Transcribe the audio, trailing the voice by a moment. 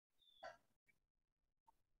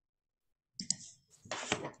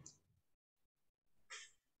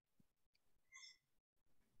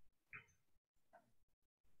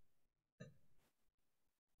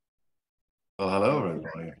Well, hello,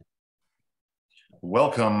 everybody.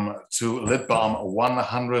 Welcome to Lit Balm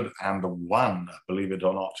 101, believe it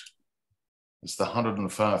or not. It's the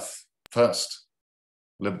 101st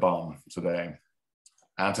Lit Balm today.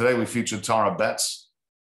 And today we featured Tara Betts,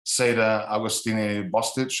 Saida Agostini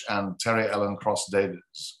Bostic, and Teri Ellen Cross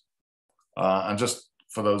Davis. And just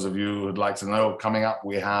for those of you who'd like to know, coming up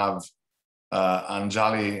we have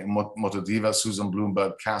Anjali Motodiva, Susan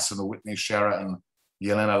Bloomberg, Cass, and Whitney Scherer, and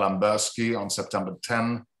Yelena Lambersky on September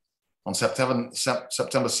 10. On September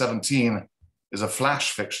 17 is a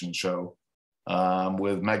flash fiction show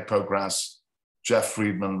with Meg Pogras, Jeff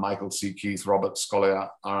Friedman, Michael C. Keith, Robert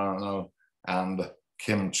Scoliarno, and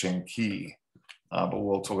Kim Ching Ki. But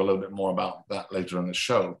we'll talk a little bit more about that later in the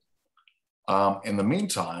show. In the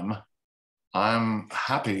meantime, I'm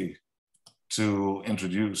happy to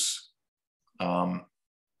introduce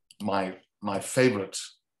my favorite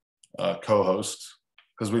co-host,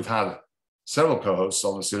 because we've had several co-hosts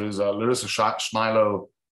on the series. Larissa Schneilo,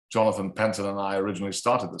 Jonathan Penton, and I originally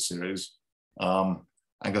started the series, and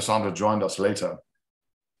Cassandra joined us later.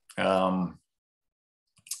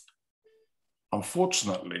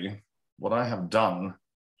 Unfortunately, what I have done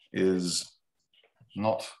is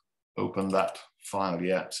not open that file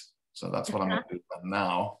yet, so that's what I'm going to do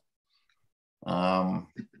now. Oh,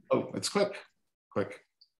 it's quick.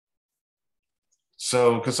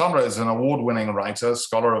 So Cassandra is an award-winning writer,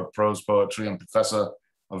 scholar of prose poetry, and professor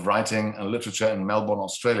of writing and literature in Melbourne,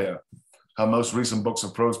 Australia. Her most recent books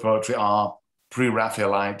of prose poetry are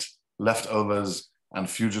Pre-Raphaelite, Leftovers, and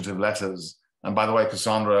Fugitive Letters. And by the way,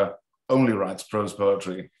 Cassandra only writes prose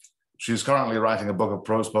poetry. She's currently writing a book of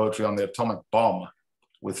prose poetry on the atomic bomb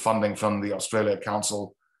with funding from the Australia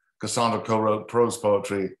Council. Cassandra co-wrote Prose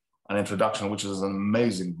Poetry, An Introduction, which is an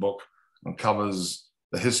amazing book and covers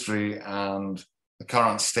the history and the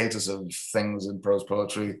current status of things in prose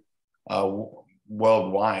poetry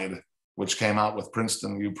worldwide, which came out with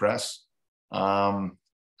Princeton New Press, and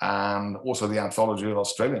also the Anthology of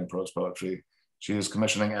Australian Prose Poetry. She is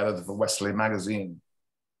commissioning editor for Wesley Magazine.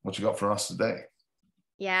 What you got for us today?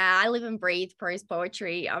 Yeah, I live and breathe prose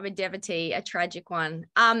poetry. I'm a devotee, a tragic one.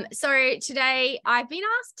 So today I've been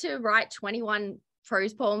asked to write 21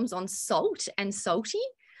 prose poems on salt and salty.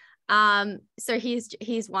 So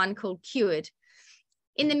here's one called Cured.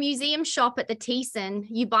 In the museum shop at the Thyssen,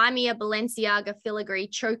 you buy me a Balenciaga filigree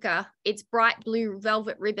choker, its bright blue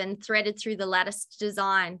velvet ribbon threaded through the latticed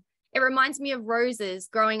design. It reminds me of roses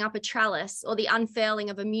growing up a trellis, or the unfurling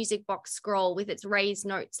of a music box scroll with its raised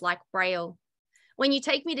notes like braille. When you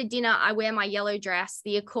take me to dinner, I wear my yellow dress.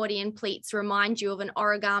 The accordion pleats remind you of an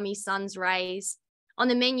origami sun's rays. On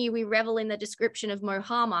the menu, we revel in the description of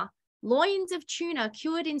Mohama, loins of tuna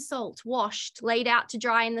cured in salt, washed, laid out to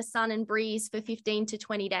dry in the sun and breeze for 15 to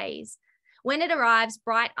 20 days. When it arrives,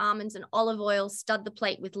 bright almonds and olive oil stud the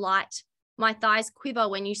plate with light. My thighs quiver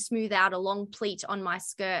when you smooth out a long pleat on my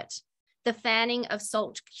skirt. The fanning of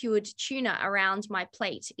salt-cured tuna around my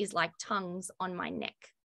plate is like tongues on my neck.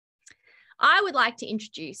 I would like to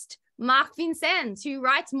introduce Marc Vincennes, who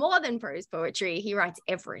writes more than prose poetry. He writes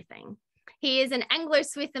everything. He is an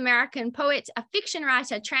Anglo-Swiss American poet, a fiction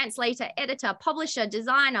writer, translator, editor, publisher,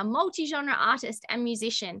 designer, multi-genre artist, and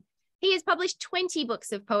musician. He has published 20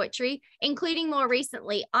 books of poetry, including more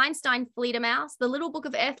recently Einstein Fledermaus, The Little Book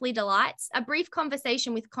of Earthly Delights, A Brief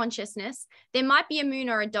Conversation with Consciousness, There Might Be a Moon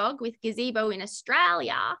or a Dog with Gazebo in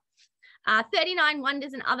Australia, 39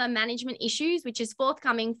 Wonders and Other Management Issues, which is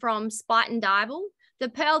forthcoming from Spite and Dival, The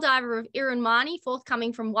Pearl Diver of Irunmani,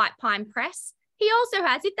 forthcoming from White Pine Press. He also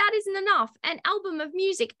has, if that isn't enough, an album of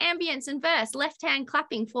music, ambience and verse, Left Hand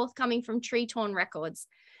Clapping, forthcoming from Tree Torn Records.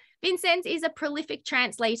 Vincennes is a prolific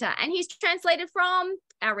translator, and he's translated from,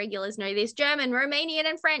 our regulars know this, German, Romanian,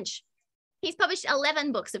 and French. He's published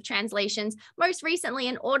 11 books of translations, most recently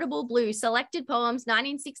an Audible Blue, Selected Poems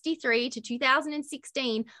 1963 to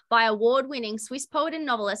 2016 by award-winning Swiss poet and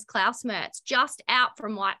novelist Klaus Mertz, just out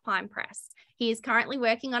from White Pine Press. He is currently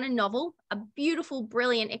working on a novel, a beautiful,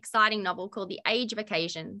 brilliant, exciting novel called The Age of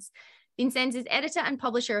Occasions. Vincennes is editor and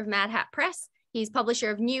publisher of Mad Hat Press. He's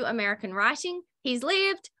publisher of New American Writing. He's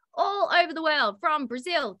lived all over the world, from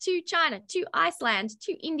Brazil to China to Iceland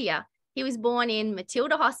to India. He was born in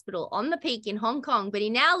Matilda Hospital on the Peak in Hong Kong, but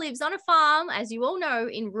he now lives on a farm, as you all know,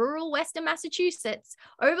 in rural Western Massachusetts,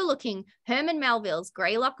 overlooking Herman Melville's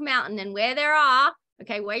Greylock Mountain, and where there are,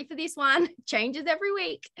 okay, wait for this one, changes every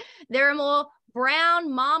week, there are more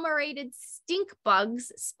brown marmorated stink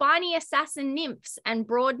bugs, spiny assassin nymphs, and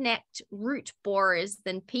broad-necked root borers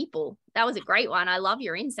than people. That was a great one. I love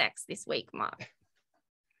your insects this week, Marc.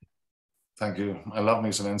 Thank you. I love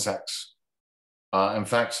me some insects. In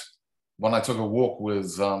fact, when I took a walk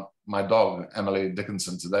with my dog, Emily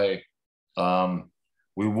Dickinson, today.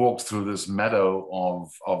 We walked through this meadow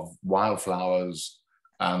of wildflowers,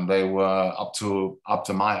 and they were up to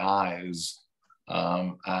my eyes,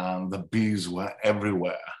 and the bees were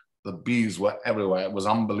everywhere. The bees were everywhere. It was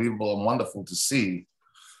unbelievable and wonderful to see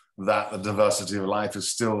that the diversity of life is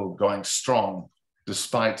still going strong,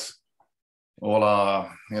 despite all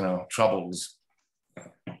our, troubles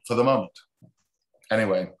for the moment.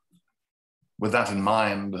 Anyway, with that in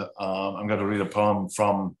mind, I'm going to read a poem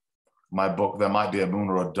from my book, There Might Be a Moon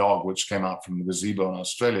or a Dog, which came out from the Gazebo in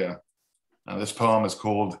Australia. And this poem is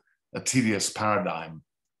called A Tedious Paradigm,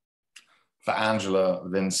 for Angela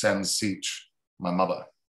Vincennes, my mother.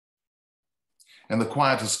 In the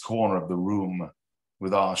quietest corner of the room,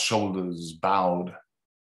 with our shoulders bowed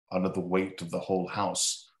under the weight of the whole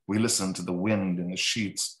house, we listen to the wind in the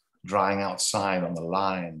sheets drying outside on the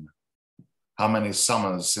line. How many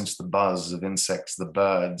summers since the buzz of insects, the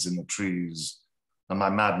birds in the trees, and my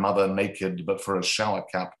mad mother naked but for a shower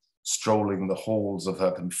cap, strolling the halls of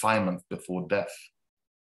her confinement before death.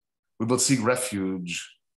 We will seek refuge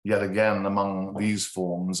yet again among these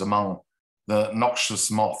forms, among the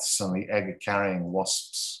noxious moths and the egg-carrying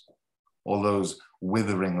wasps, all those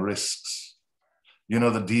withering risks. You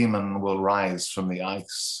know, the demon will rise from the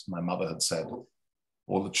ice, my mother had said,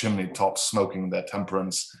 all the chimney tops smoking their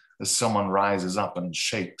temperance as someone rises up and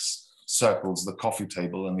shakes, circles the coffee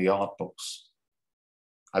table and the art books.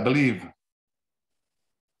 I believe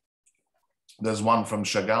there's one from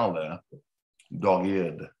Chagall there,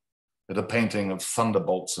 dog-eared, at a painting of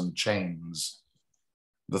thunderbolts and chains.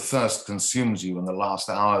 The thirst consumes you in the last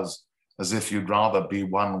hours as if you'd rather be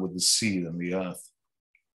one with the sea than the earth.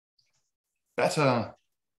 Better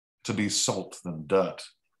to be salt than dirt,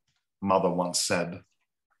 mother once said,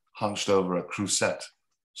 hunched over a cruset,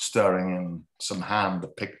 stirring in some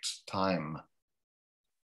hand-picked thyme.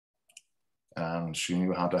 And she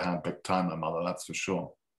knew how to hand-pick thyme, my mother, that's for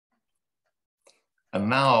sure. And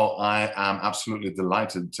now I am absolutely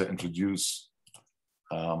delighted to introduce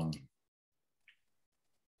Tara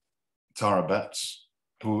Betts,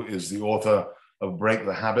 who is the author of Break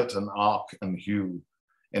the Habit and Arc and Hue.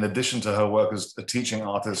 In addition to her work as a teaching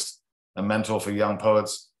artist and mentor for young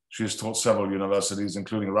poets, she has taught several universities,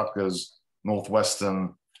 including Rutgers,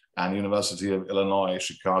 Northwestern, and University of Illinois,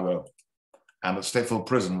 Chicago, and at Stateville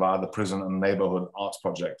Prison via the Prison and Neighborhood Arts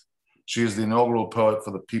Project. She is the inaugural poet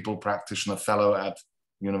for the People Practitioner Fellow at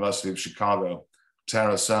University of Chicago.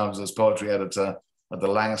 Tara serves as poetry editor at the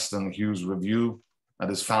Langston Hughes Review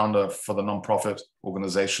and is founder for the nonprofit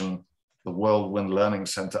organization, the Whirlwind Learning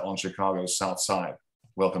Center on Chicago's South Side.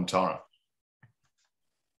 Welcome, Tara.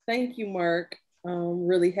 Thank you, Mark. I'm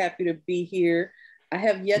really happy to be here. I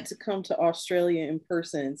have yet to come to Australia in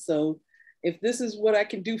person, so if this is what I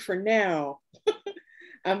can do for now,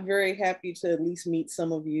 I'm very happy to at least meet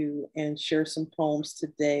some of you and share some poems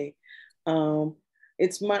today.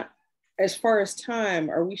 As far as time,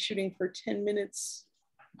 are we shooting for 10 minutes?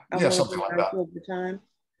 Yeah, something like that. The time.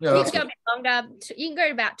 Yeah, you can go a bit longer. You can go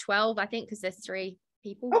to about 12, I think, because there's 3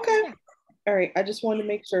 people. Okay. Yeah. All right. I just wanted to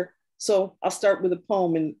make sure. So I'll start with a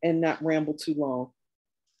poem and not ramble too long.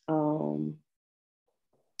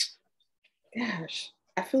 Gosh,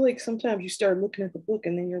 I feel like sometimes you start looking at the book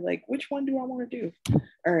and then you're like, which one do I want to do?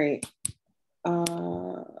 All right.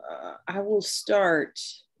 I will start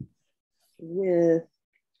with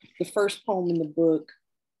the first poem in the book,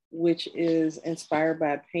 which is inspired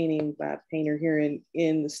by a painting by a painter here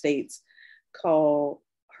in the States called,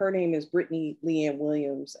 her name is Brittany Leanne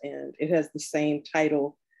Williams, and it has the same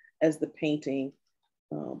title as the painting.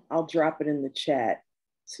 I'll drop it in the chat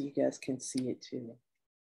so you guys can see it too.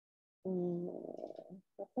 I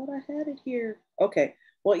thought I had it here. Okay,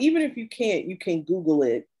 well, even if you can't, you can Google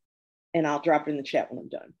it and I'll drop it in the chat when I'm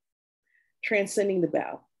done. Transcending the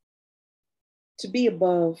bow. To be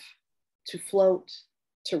above, to float,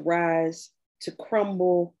 to rise, to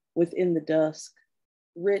crumble within the dusk,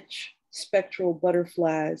 rich spectral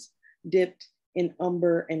butterflies dipped in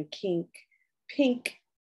umber and kink, pink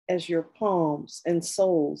as your palms and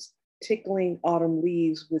soles, tickling autumn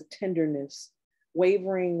leaves with tenderness,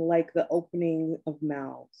 wavering like the opening of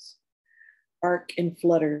mouths. Arc and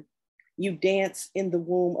flutter, you dance in the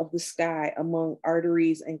womb of the sky among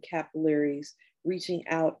arteries and capillaries, reaching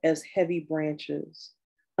out as heavy branches.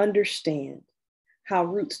 Understand how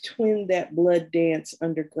roots twin that blood dance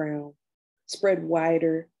underground, spread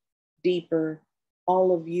wider, deeper,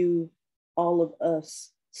 all of you, all of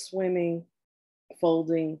us, swimming,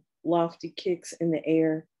 folding, lofty kicks in the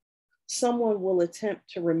air. Someone will attempt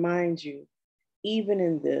to remind you, even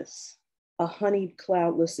in this, a honeyed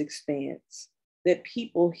cloudless expanse, that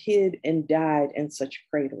people hid and died in such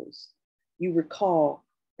cradles. You recall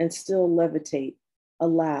and still levitate,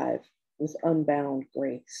 alive with unbound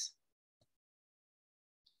grace.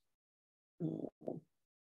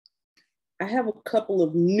 I have a couple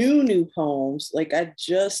of new poems. Like I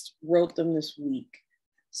just wrote them this week.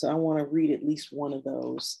 So I want to read at least one of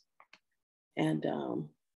those. And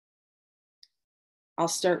I'll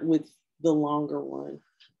start with the longer one.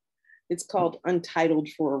 It's called Untitled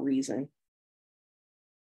for a Reason.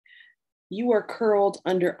 You are curled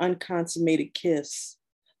under unconsummated kiss,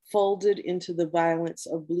 folded into the violence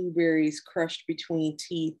of blueberries crushed between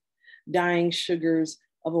teeth, dying sugars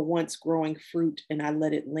of a once growing fruit, and I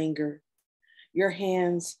let it linger. Your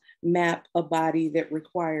hands map a body that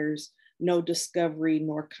requires no discovery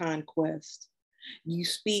nor conquest. You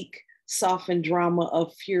speak softened drama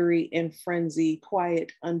of fury and frenzy,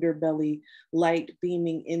 quiet underbelly, light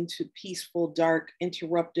beaming into peaceful dark,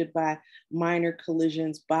 interrupted by minor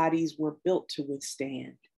collisions bodies were built to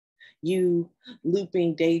withstand. You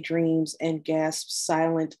looping daydreams and gasps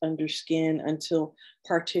silent under skin until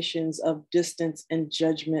partitions of distance and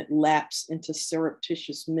judgment lapse into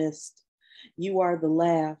surreptitious mist. You are the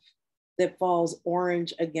laugh that falls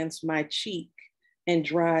orange against my cheek and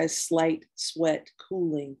dries slight sweat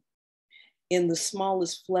cooling. In the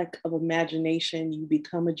smallest fleck of imagination, you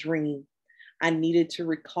become a dream. I needed to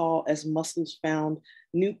recall as muscles found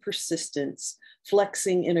new persistence,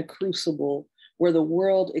 flexing in a crucible where the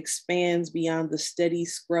world expands beyond the steady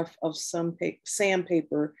scruff of some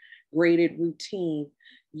sandpaper, graded routine.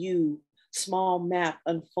 You, small map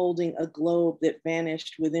unfolding a globe that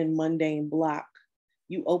vanished within mundane block.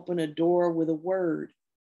 You open a door with a word,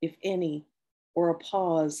 if any, or a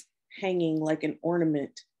pause hanging like an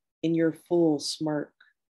ornament in your full smirk.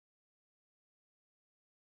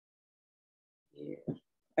 Yeah,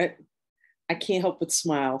 I can't help but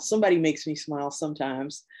smile. Somebody makes me smile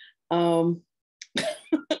sometimes. I'll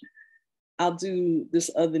do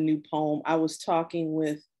this other new poem. I was talking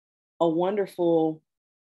with a wonderful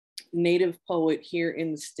Native poet here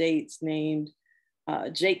in the States named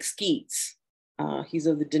Jake Skeets. He's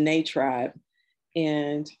of the Dene tribe.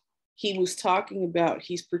 And he was talking about,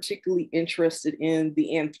 he's particularly interested in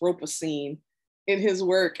the Anthropocene in his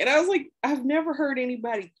work. And I was like, I've never heard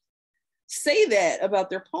anybody say that about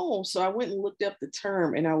their poem. So I went and looked up the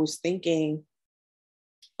term, and I was thinking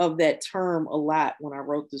of that term a lot when I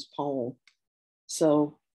wrote this poem.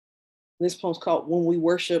 So this poem's called When We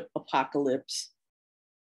Worship Apocalypse.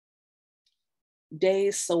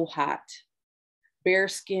 Days so hot, bare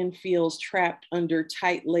skin feels trapped under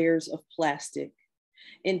tight layers of plastic.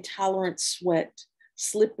 Intolerant sweat,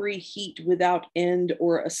 slippery heat without end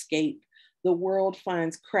or escape. The world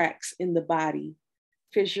finds cracks in the body,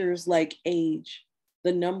 fissures like age,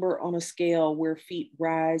 the number on a scale where feet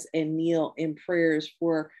rise and kneel in prayers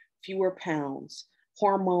for fewer pounds,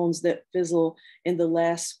 hormones that fizzle in the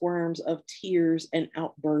last squirms of tears and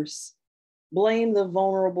outbursts. Blame the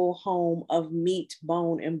vulnerable home of meat,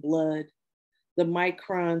 bone, and blood. The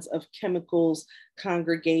microns of chemicals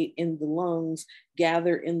congregate in the lungs,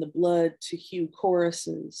 gather in the blood to hew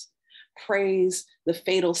choruses. Praise the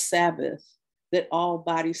fatal Sabbath that all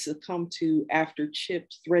bodies succumb to after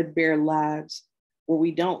chipped, threadbare lives where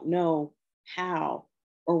we don't know how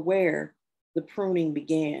or where the pruning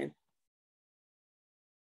began.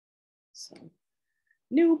 So,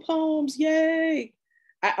 new poems, yay!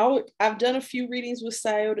 I've done a few readings with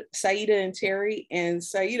Saida and Teri, and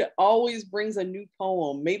Saida always brings a new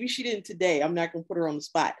poem. Maybe she didn't today. I'm not going to put her on the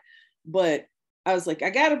spot. But I was like,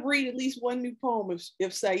 I got to read at least one new poem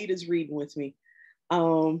if Saida's reading with me.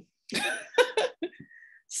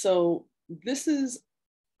 So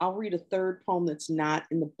I'll read a third poem that's not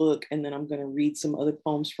in the book, and then I'm going to read some other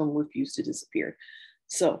poems from Refuse to Disappear.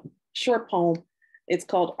 So, short poem. It's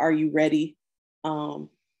called Are You Ready?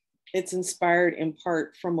 It's inspired in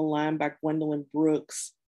part from a line by Gwendolyn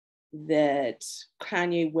Brooks that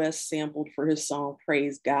Kanye West sampled for his song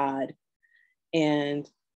Praise God. And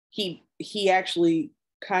he actually,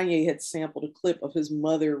 Kanye had sampled a clip of his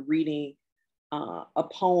mother reading a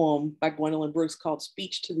poem by Gwendolyn Brooks called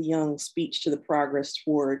Speech to the Young, Speech to the Progress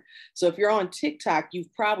Toward. So if you're on TikTok,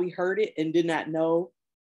 you've probably heard it and did not know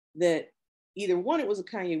that either one, it was a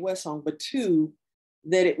Kanye West song, but two,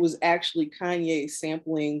 that it was actually Kanye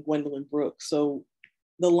sampling Gwendolyn Brooks. So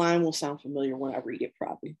the line will sound familiar when I read it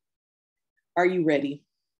probably. Are you ready?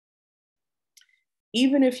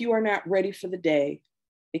 Even if you are not ready for the day,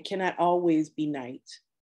 it cannot always be night.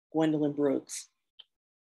 Gwendolyn Brooks.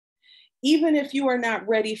 Even if you are not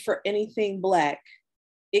ready for anything Black,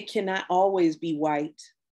 it cannot always be white.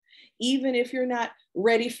 Even if you're not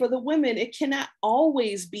ready for the women. It cannot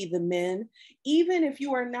always be the men. Even if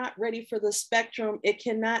you are not ready for the spectrum, it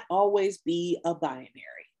cannot always be a binary.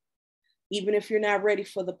 Even if you're not ready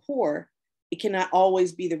for the poor, it cannot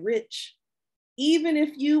always be the rich. Even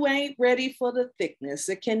if you ain't ready for the thickness,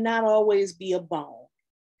 it cannot always be a bone.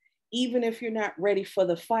 Even if you're not ready for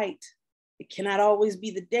the fight, it cannot always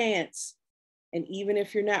be the dance. And even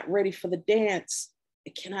if you're not ready for the dance,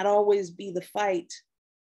 it cannot always be the fight.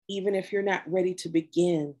 Even if you're not ready to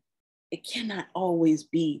begin, it cannot always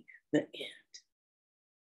be the end.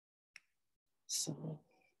 So,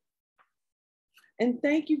 and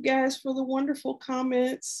thank you guys for the wonderful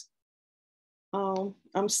comments.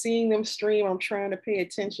 I'm seeing them stream. I'm trying to pay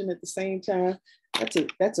attention at the same time.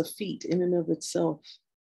 That's a feat in and of itself.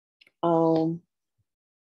 Oh,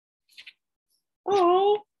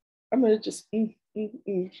 I'm gonna just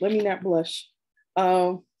let me not blush.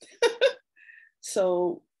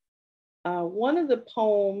 So one of the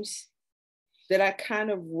poems that I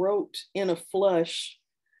kind of wrote in a flush,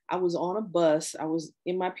 I was on a bus. I was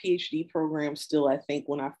in my PhD program still, I think,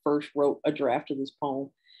 when I first wrote a draft of this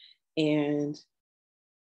poem. And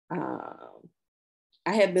I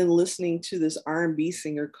had been listening to this R&B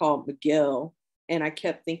singer called Miguel, and I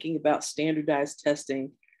kept thinking about standardized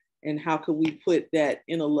testing and how could we put that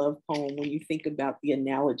in a love poem when you think about the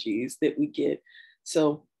analogies that we get.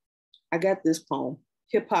 So I got this poem,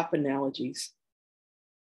 Hip Hop Analogies,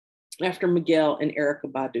 after Miguel and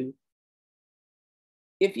Erykah Badu.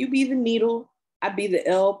 If you be the needle, I be the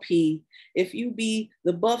LP. If you be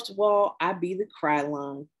the buffed wall, I be the cry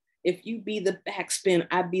line. If you be the backspin,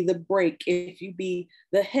 I be the break. If you be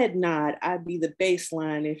the head nod, I be the bass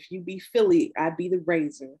line. If you be Philly, I be the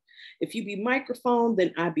razor. If you be microphone,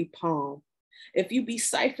 then I be palm. If you be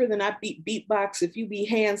cipher, then I be beatbox. If you be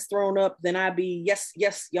hands thrown up, then I be yes,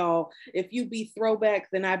 yes, y'all. If you be throwback,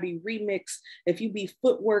 then I be remix. If you be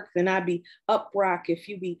footwork, then I be up rock. If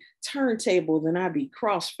you be turntable, then I be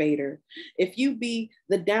crossfader. If you be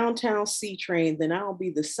the downtown C train, then I'll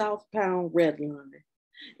be the southbound red line.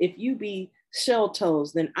 If you be shell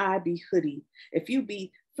toes, then I be hoodie. If you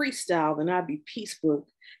be freestyle, then I be peace book.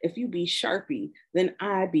 If you be Sharpie, then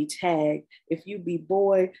I be tag. If you be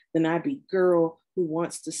boy, then I be girl who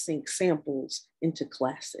wants to sync samples into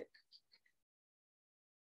classic.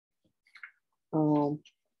 So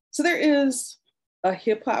there is a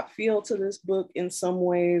hip hop feel to this book in some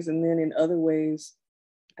ways, and then in other ways,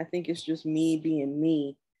 I think it's just me being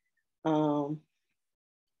me.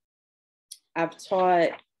 I've taught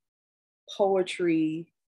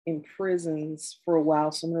poetry in prisons for a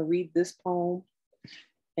while, so I'm going to read this poem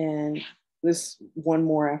and this one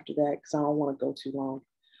more after that because I don't want to go too long.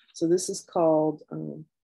 So this is called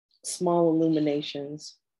Small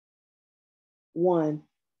Illuminations. 1.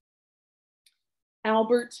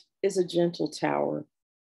 Albert is a gentle tower,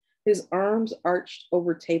 his arms arched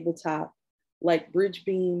over tabletop like bridge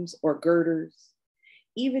beams or girders.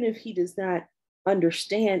 Even if he does not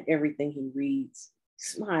understand everything he reads,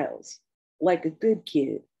 smiles like a good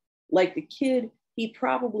kid, like the kid he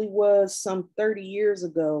probably was some 30 years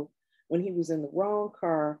ago when he was in the wrong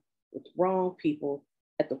car with the wrong people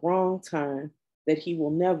at the wrong time that he will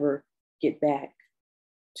never get back.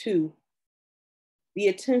 2, the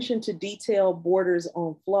attention to detail borders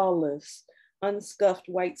on flawless, unscuffed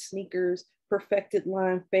white sneakers, perfected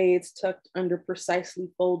line fades tucked under precisely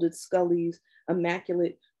folded scullies,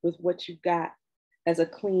 immaculate with what you got as a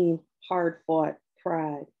clean, hard-fought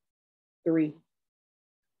pride. 3,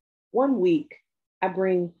 1 week, I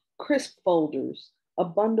bring crisp folders, a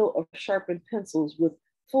bundle of sharpened pencils with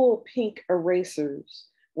full pink erasers,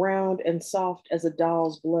 round and soft as a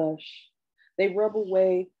doll's blush. They rub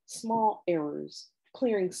away small errors,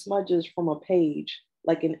 clearing smudges from a page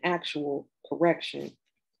like an actual correction.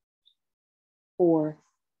 4,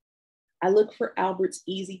 I look for Albert's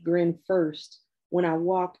easy grin first when I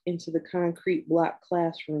walk into the concrete block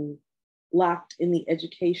classroom, locked in the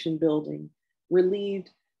education building, relieved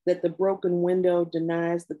that the broken window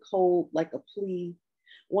denies the cold like a plea.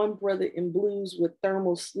 One brother in blues with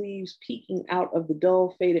thermal sleeves peeking out of the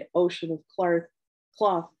dull faded ocean of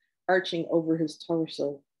cloth arching over his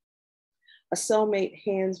torso. A cellmate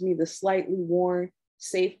hands me the slightly worn,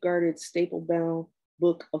 safeguarded, staple-bound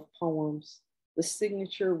book of poems, the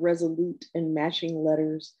signature resolute and matching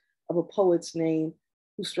letters of a poet's name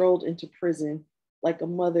who strolled into prison like a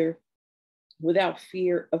mother without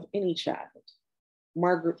fear of any child.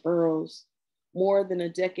 Margaret Burroughs, more than a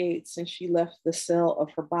decade since she left the cell of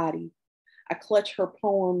her body. I clutch her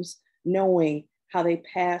poems, knowing how they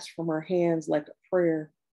pass from her hands like a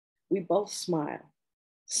prayer. We both smile,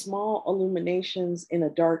 small illuminations in a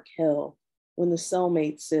dark hell when the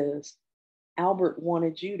cellmate says, Albert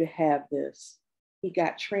wanted you to have this. He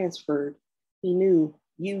got transferred. He knew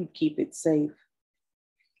you'd keep it safe.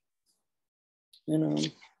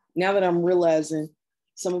 And now that I'm realizing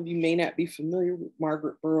some of you may not be familiar with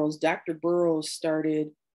Margaret Burroughs, Dr. Burroughs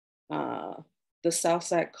started the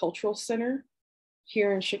Southside Cultural Center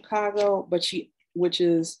here in Chicago, which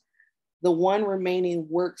is the one remaining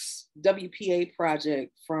works WPA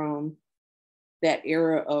project from that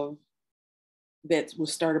era that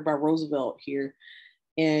was started by Roosevelt here.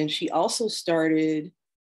 And she also started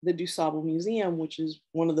the DuSable Museum, which is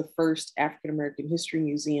one of the first African-American history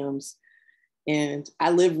museums. And I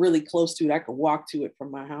live really close to it. I could walk to it from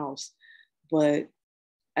my house. But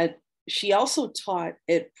she also taught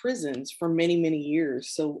at prisons for many, many years.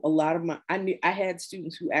 So a lot of I had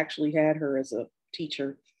students who actually had her as a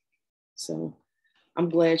teacher. So I'm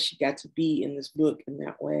glad she got to be in this book in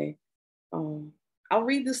that way. I'll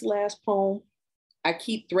read this last poem. I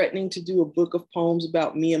keep threatening to do a book of poems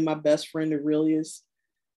about me and my best friend Aurelius.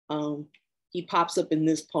 He pops up in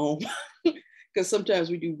this poem because sometimes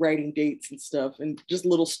we do writing dates and stuff and just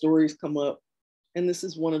little stories come up. And this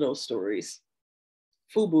is one of those stories.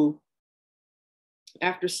 Fubu,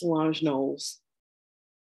 after Solange Knowles.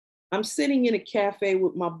 I'm sitting in a cafe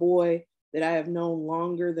with my boy that I have known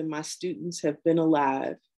longer than my students have been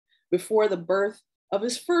alive, before the birth of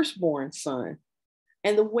his firstborn son.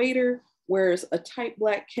 And the waiter wears a tight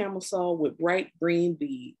black camisole with bright green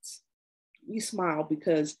beads. We smile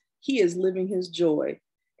because he is living his joy.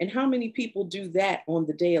 And how many people do that on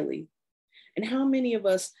the daily? And how many of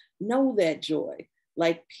us know that joy,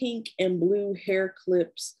 like pink and blue hair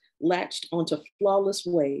clips latched onto flawless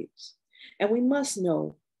waves? And we must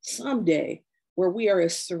know someday where we are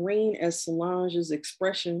as serene as Solange's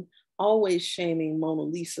expression, always shaming Mona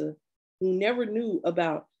Lisa, who never knew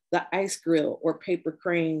about the ice grill or paper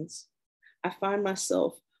cranes. I find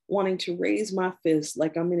myself wanting to raise my fist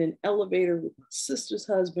like I'm in an elevator with my sister's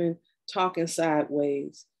husband talking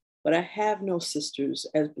sideways, but I have no sisters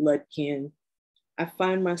as blood kin. I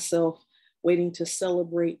find myself waiting to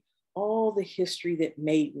celebrate all the history that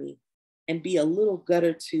made me and be a little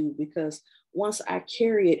gutter too, because once I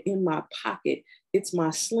carry it in my pocket, it's my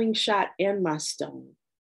slingshot and my stone,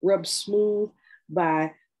 rubbed smooth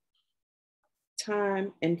by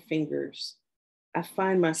time and fingers. I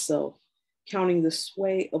find myself counting the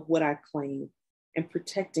sway of what I claim and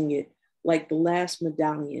protecting it like the last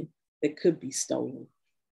medallion that could be stolen.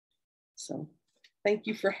 So thank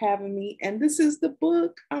you for having me. And this is the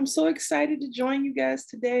book. I'm so excited to join you guys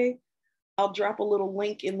today. I'll drop a little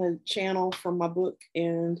link in the channel for my book,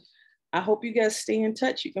 and I hope you guys stay in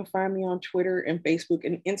touch. You can find me on Twitter and Facebook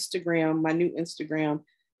and Instagram. My new Instagram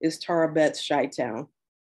is Tara Betts Chi-Town.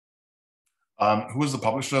 Who was the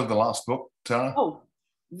publisher of the last book, Tara? Oh,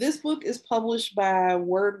 this book is published by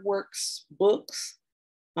WordWorks Books.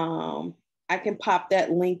 I can pop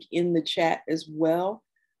that link in the chat as well.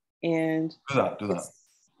 And do that.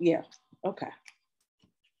 Yeah, okay.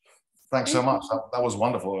 Thanks so much. That was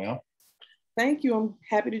wonderful, yeah. Thank you. I'm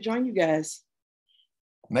happy to join you guys.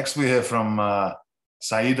 Next, we hear from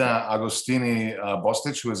Saida Agostini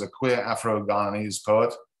Bostic, who is a queer Afro-Ghanese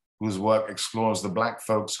poet whose work explores the Black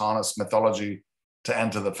folks' harness mythology to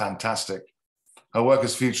enter the fantastic. Her work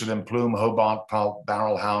is featured in Plume, Hobart, Pulp,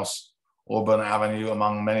 Barrel House, Auburn Avenue,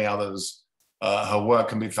 among many others. Her work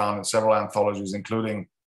can be found in several anthologies, including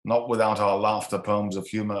Not Without Our Laughter, Poems of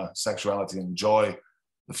Humor, Sexuality and Joy,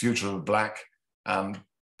 The Future of Black, and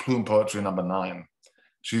Plume Poetry #9.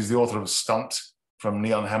 She's the author of Stunt from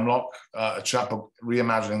Neon Hemlock, a chapbook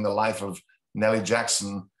reimagining the life of Nellie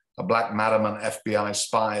Jackson, a Black madam and FBI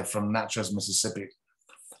spy from Natchez, Mississippi.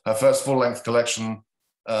 Her first full-length collection,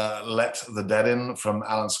 Let the Dead In, from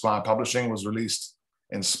Allen Squire Publishing, was released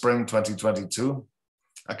in spring 2022.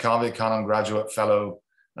 A Carvey Cannon Graduate Fellow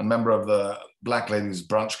and member of the Black Ladies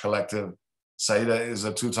Brunch Collective, Saida is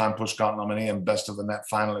a two-time Pushcart nominee and Best of the Net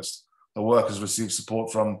finalist. Her work has received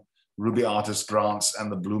support from Ruby Artist Grants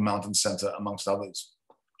and the Blue Mountain Center, amongst others.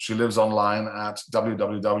 She lives online at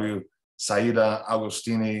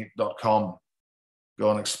www.saidaagostini.com.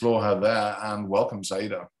 Go and explore her there, and welcome,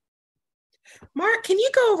 Saida. Mark, can you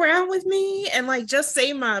go around with me and like just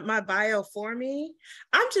say my bio for me?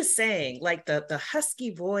 I'm just saying, like the husky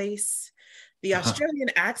voice, the Australian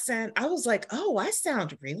accent. I was like, oh, I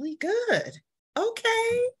sound really good.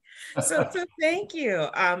 Okay. So thank you.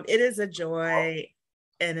 It is a joy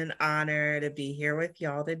and an honor to be here with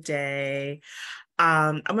y'all today.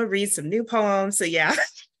 I'm gonna read some new poems. So yeah,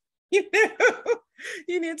 you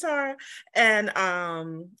know, Tara. And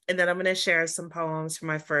then I'm gonna share some poems from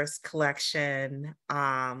my first collection,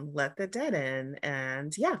 Let the Dead In.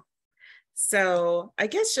 And yeah. So I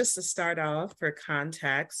guess just to start off for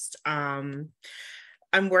context, I'm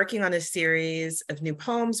working on a series of new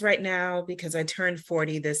poems right now because I turned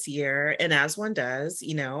 40 this year. And as one does,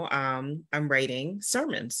 I'm writing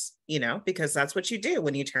sermons, because that's what you do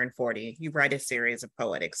when you turn 40. You write a series of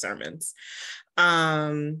poetic sermons.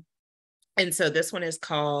 And so this one is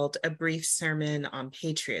called A Brief Sermon on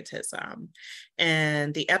Patriotism.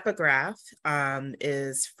 And the epigraph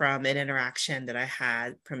is from an interaction that I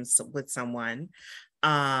had with someone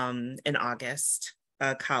in August,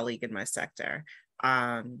 a colleague in my sector.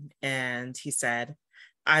 And he said,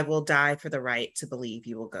 "I will die for the right to believe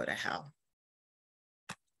you will go to hell.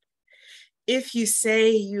 If you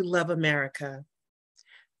say you love America,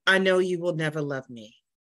 I know you will never love me,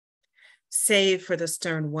 save for the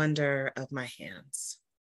stern wonder of my hands.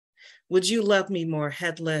 Would you love me more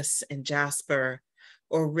headless and jasper,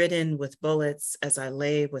 or ridden with bullets as I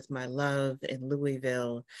lay with my love in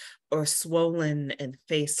Louisville, or swollen and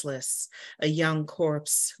faceless, a young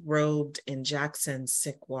corpse robed in Jackson's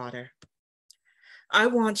sick water? I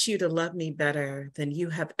want you to love me better than you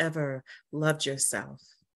have ever loved yourself.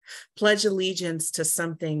 Pledge allegiance to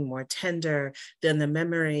something more tender than the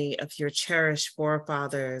memory of your cherished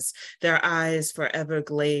forefathers, their eyes forever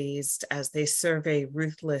glazed as they survey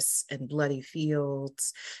ruthless and bloody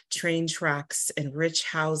fields, train tracks, and rich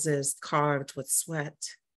houses carved with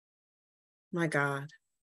sweat. My God,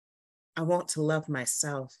 I want to love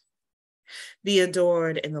myself, be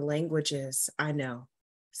adored in the languages I know.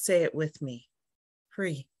 Say it with me,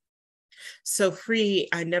 free. So free,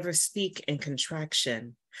 I never speak in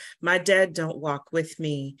contraction. My dead don't walk with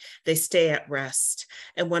me, they stay at rest.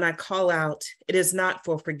 And when I call out, it is not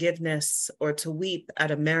for forgiveness or to weep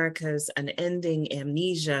at America's unending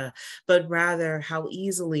amnesia, but rather how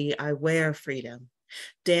easily I wear freedom,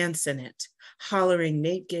 dance in it, hollering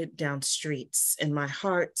naked down streets. In my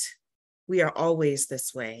heart, we are always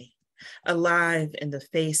this way, alive in the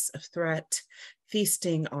face of threat,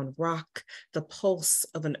 feasting on rock, the pulse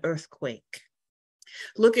of an earthquake.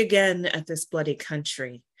 Look again at this bloody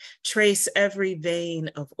country. Trace every vein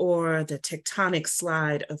of ore, the tectonic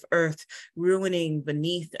slide of earth ruining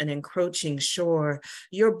beneath an encroaching shore.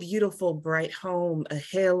 Your beautiful bright home, a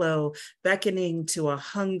halo beckoning to a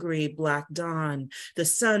hungry black dawn. The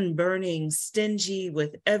sun burning, stingy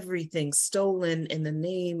with everything stolen in the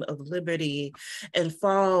name of liberty, and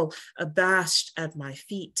fall abashed at my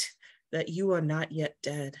feet that you are not yet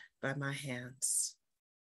dead by my hands.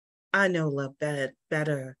 I know love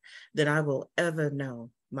better than I will ever know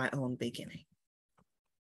my own beginning."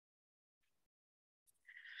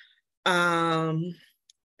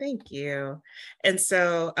 Thank you. And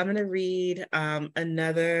so I'm going to read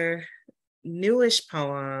another newish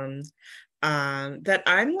poem that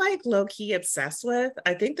I'm like low-key obsessed with.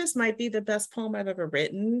 I think this might be the best poem I've ever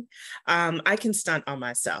written. I can stunt on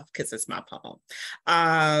myself because it's my poem.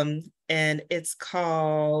 And it's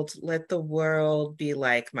called Let the World Be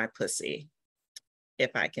Like My Pussy.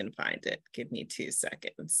 If I can find it, give me 2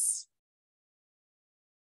 seconds.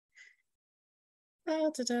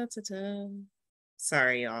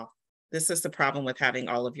 Sorry, y'all. This is the problem with having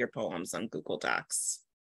all of your poems on Google Docs.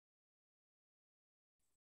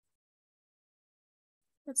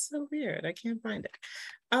 That's so weird. I can't find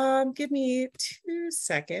it. Give me 2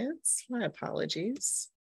 seconds. My apologies.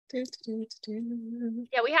 Yeah,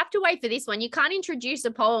 we have to wait for this one. You can't introduce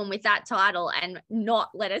a poem with that title and not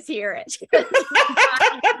let us hear it.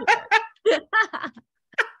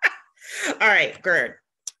 All right, good.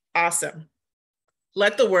 Awesome.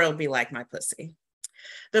 Let the world be like my pussy.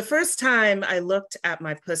 The first time I looked at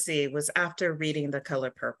my pussy was after reading The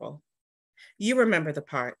Color Purple. You remember the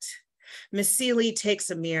part. Miss Seeley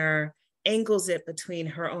takes a mirror, angles it between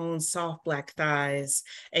her own soft black thighs,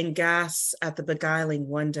 and gasps at the beguiling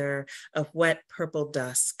wonder of wet purple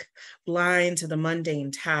dusk, blind to the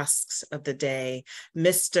mundane tasks of the day,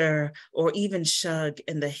 mister or even shug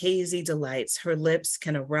in the hazy delights her lips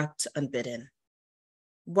can erupt unbidden.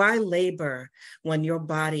 Why labor when your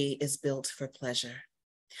body is built for pleasure?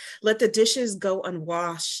 Let the dishes go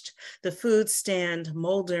unwashed, the food stand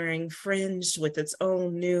moldering, fringed with its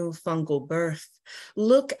own new fungal birth.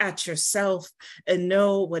 Look at yourself and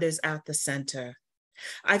know what is at the center.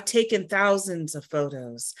 I've taken thousands of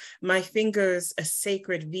photos, my fingers a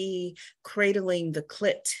sacred V, cradling the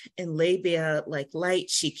clit in labia like light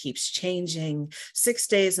she keeps changing. 6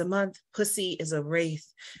 days a month, pussy is a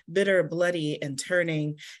wraith, bitter, bloody, and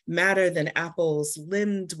turning, madder than apples,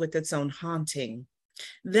 limbed with its own haunting.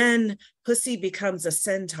 Then pussy becomes a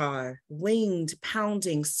centaur, winged,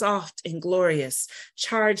 pounding, soft and glorious,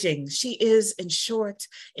 charging. She is, in short,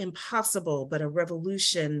 impossible, but a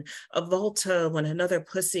revolution, a volta when another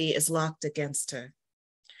pussy is locked against her.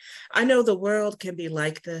 I know the world can be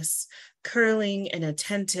like this, curling and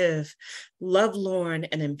attentive, lovelorn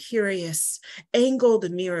and imperious. Angle the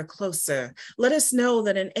mirror closer. Let us know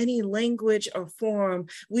that in any language or form,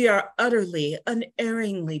 we are utterly,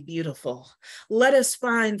 unerringly beautiful. Let us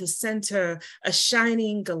find the center, a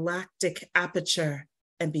shining galactic aperture,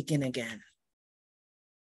 and begin again.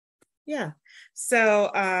 Yeah,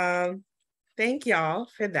 so thank y'all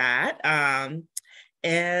for that.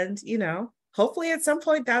 And, you know, hopefully at some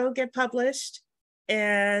point that'll get published.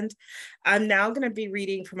 And I'm now going to be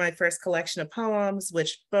reading from my first collection of poems,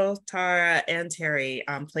 which both Tara and Teri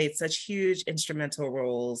played such huge instrumental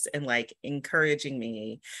roles in like encouraging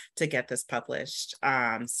me to get this published.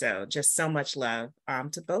 So just so much love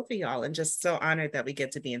to both of y'all, and just so honored that we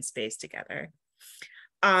get to be in space together.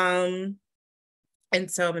 And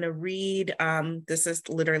so I'm going to read, this is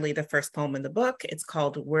literally the first poem in the book. It's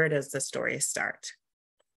called Where Does the Story Start?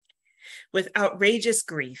 With outrageous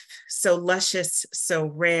grief, so luscious, so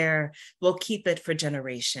rare, we'll keep it for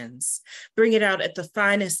generations. Bring it out at the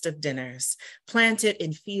finest of dinners, plant it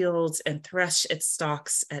in fields and thresh its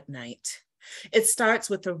stalks at night. It starts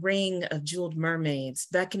with a ring of jeweled mermaids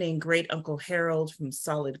beckoning great Uncle Harold from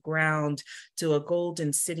solid ground to a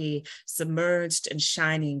golden city submerged in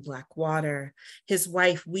shining black water, his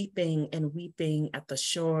wife weeping and weeping at the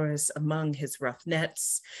shores among his rough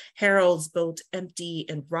nets, Harold's boat empty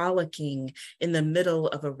and rollicking in the middle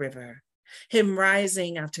of a river. Him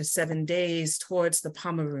rising after 7 days towards the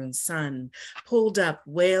Pomeroon sun, pulled up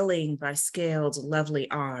wailing by scaled lovely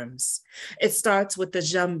arms. It starts with the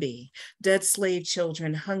Jumbi, dead slave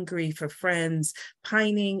children hungry for friends,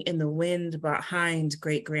 pining in the wind behind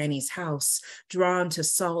great granny's house, drawn to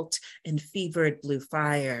salt and fevered blue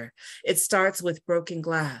fire. It starts with broken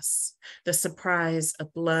glass, the surprise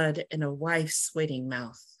of blood in a wife's waiting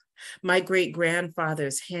mouth. My great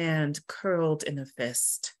grandfather's hand curled in a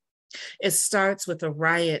fist. It starts with a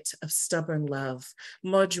riot of stubborn love,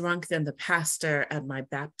 more drunk than the pastor at my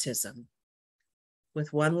baptism,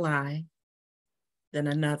 with one lie, then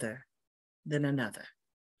another,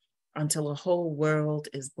 until a whole world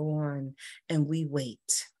is born and we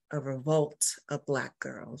wait, a revolt of Black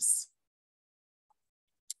girls.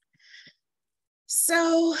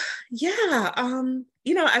 So yeah,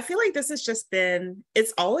 you know, I feel like this has just been,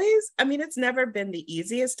 it's never been the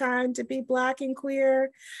easiest time to be Black and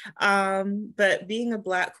queer, but being a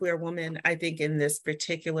Black queer woman, I think in this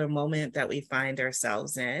particular moment that we find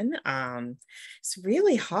ourselves in, it's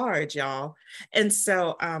really hard, y'all. And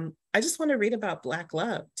so I just want to read about Black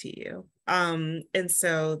love to you. And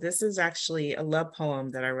so this is actually a love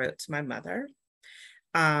poem that I wrote to my mother.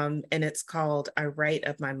 And it's called I Write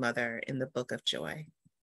of My Mother in the Book of Joy.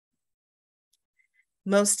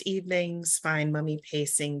 Most evenings find Mummy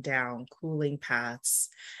pacing down cooling paths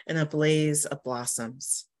in a blaze of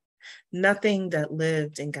blossoms. Nothing that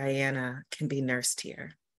lived in Guyana can be nursed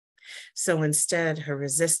here. So instead, her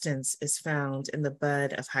resistance is found in the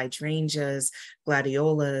bud of hydrangeas,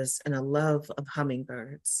 gladiolas, and a love of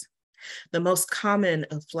hummingbirds. The most common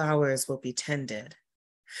of flowers will be tended.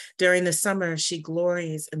 During the summer, she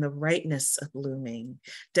glories in the rightness of blooming,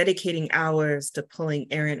 dedicating hours to pulling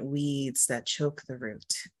errant weeds that choke the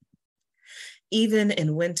root. Even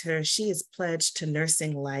in winter, she is pledged to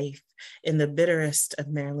nursing life in the bitterest of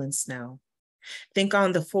Maryland snow. Think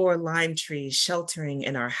on the 4 lime trees sheltering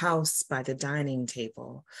in our house by the dining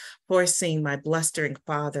table, forcing my blustering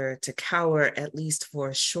father to cower at least for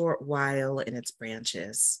a short while in its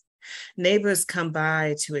branches. Neighbors come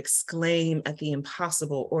by to exclaim at the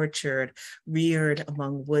impossible orchard reared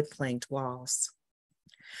among wood-planked walls.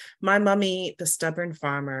 My mummy, the stubborn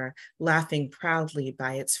farmer, laughing proudly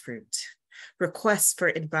by its fruit. Requests for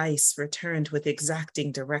advice returned with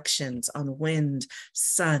exacting directions on wind,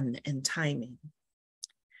 sun, and timing.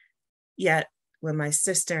 Yet, when my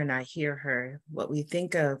sister and I hear her, what we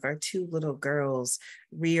think of are 2 little girls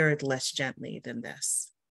reared less gently than this.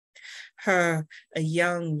 Her, a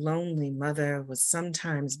young, lonely mother with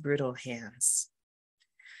sometimes brittle hands.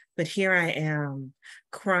 But here I am,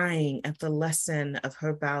 crying at the lesson of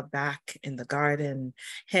her bowed back in the garden,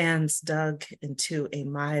 hands dug into a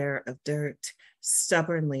mire of dirt,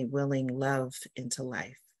 stubbornly willing love into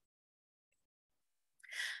life.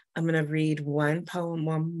 I'm going to read one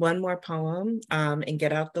more poem and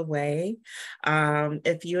get out the way.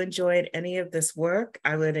 If you enjoyed any of this work,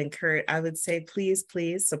 I would say, please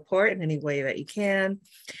support in any way that you can.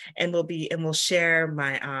 And we'll share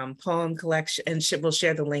my poem collection, and we'll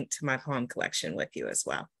share the link to my poem collection with you as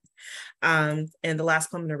well. And the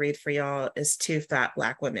last poem to read for y'all is Two Fat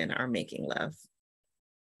Black Women Are Making Love.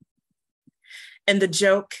 And the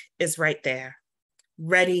joke is right there.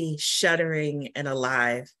 Ready, shuddering, and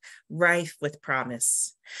alive, rife with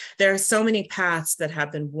promise. There are so many paths that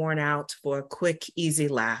have been worn out for a quick, easy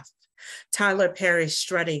laugh. Tyler Perry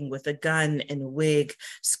strutting with a gun and a wig,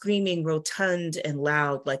 screaming rotund and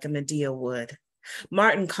loud like a Medea would.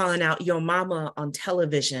 Martin calling out "Your mama" on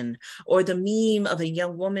television, or the meme of a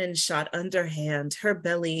young woman shot underhand, her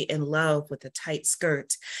belly in love with a tight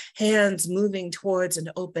skirt, hands moving towards an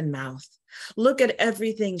open mouth. Look at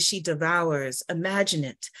everything she devours. Imagine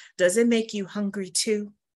it. Does it make you hungry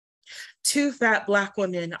too? Two fat Black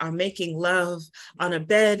women are making love on a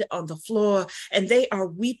bed on the floor, and they are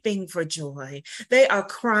weeping for joy. They are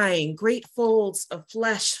crying, great folds of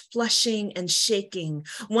flesh flushing and shaking.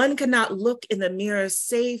 One cannot look in the mirror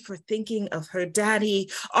save for thinking of her daddy.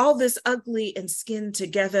 All this ugly and skinned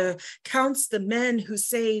together counts the men who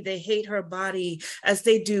say they hate her body as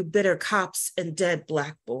they do bitter cops and dead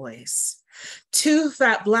Black boys. Two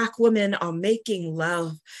fat Black women are making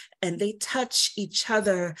love, and they touch each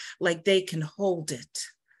other like they can hold it.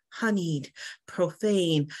 Honeyed,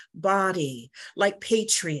 profane body, like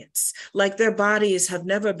patriots, like their bodies have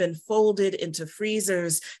never been folded into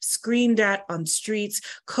freezers, screamed at on streets,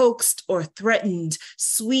 coaxed or threatened,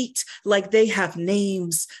 sweet, like they have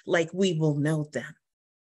names, like we will know them.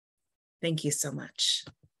 Thank you so much.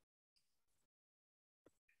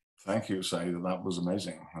 Thank you, Saida. That was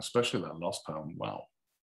amazing, especially that last poem. Wow.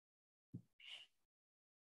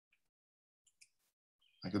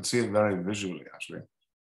 I could see it very visually, actually.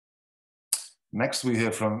 Next, we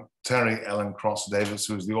hear from Teri Ellen Cross Davis,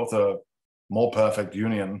 who is the author of More Perfect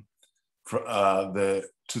Union, for the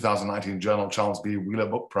 2019 Journal Charles B. Wheeler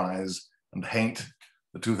Book Prize, and Haint,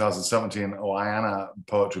 the 2017 Oiana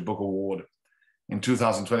Poetry Book Award. In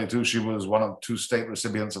 2022, she was one of 2 state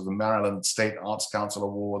recipients of the Maryland State Arts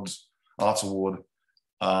Council Arts Award.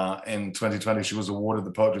 In 2020, she was awarded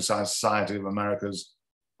the Poetry Science Society of America's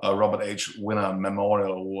Robert H. Winner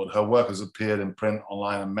Memorial Award. Her work has appeared in print,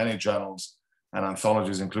 online, and many journals and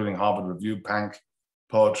anthologies, including Harvard Review, Pank,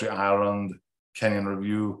 Poetry Ireland, Kenyon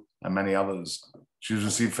Review, and many others. She's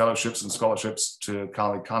received fellowships and scholarships to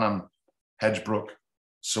Carly Cunham, Hedgebrook,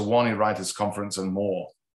 Sewanee Writers Conference, and more.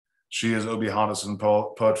 She is Obie Hardison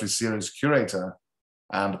Poetry Series Curator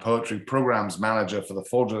and Poetry Programs Manager for the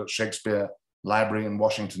Folger Shakespeare Library in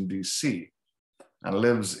Washington, D.C., and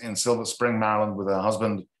lives in Silver Spring, Maryland with her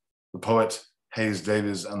husband, the poet Hayes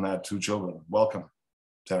Davies, and their 2 children. Welcome,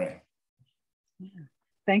 Teri.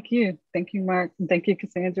 Thank you, Mark. And thank you,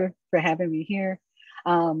 Cassandra, for having me here.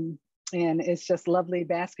 And it's just lovely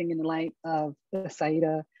basking in the light of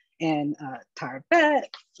Saida and Tara Beth.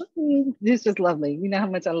 It's just lovely. You know how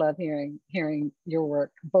much I love hearing your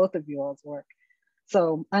work, both of you all's work.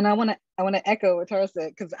 So, and I want to echo what Tara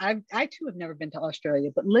said, because I too have never been to Australia.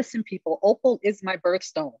 But listen, people, opal is my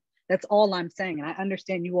birthstone. That's all I'm saying, and I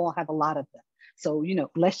understand you all have a lot of them. So,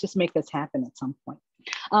 let's just make this happen at some point.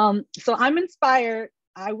 So I'm inspired.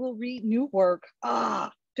 I will read new work.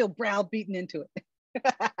 Feel browbeaten into it.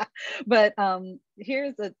 But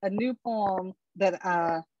here's a new poem that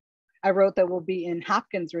I wrote that will be in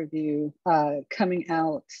Hopkins Review, coming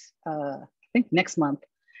out, I think next month.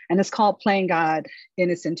 And it's called Playing God,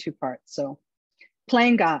 and it's in 2 parts. So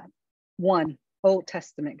Playing God, 1, Old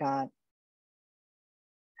Testament God.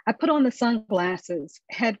 I put on the sunglasses,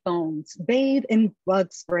 headphones, bathe in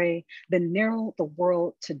bug spray, then narrow the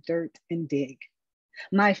world to dirt and dig.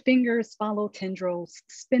 My fingers follow tendrils,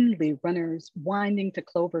 spindly runners, winding to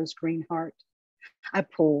clover's green heart. I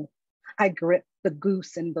pull, I grip the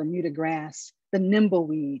goose and Bermuda grass, the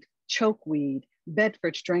nimbleweed, chokeweed,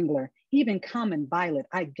 Bedford strangler, even common violet,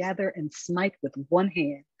 I gather and smite with one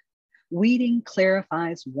hand. Weeding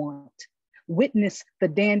clarifies want. Witness the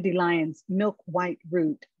dandelion's milk white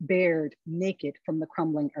root bared naked from the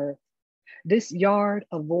crumbling earth. This yard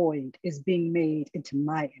of void is being made into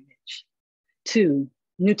my image. 2,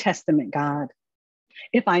 New Testament God.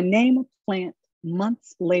 If I name a plant,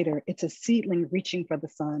 months later, it's a seedling reaching for the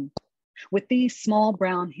sun. With these small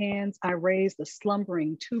brown hands, I raise the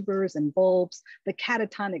slumbering tubers and bulbs, the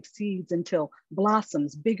catatonic seeds until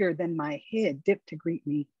blossoms bigger than my head dip to greet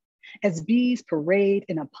me. As bees parade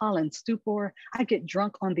in a pollen stupor, I get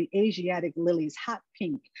drunk on the Asiatic lily's hot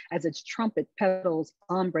pink as its trumpet petals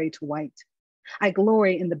ombre to white. I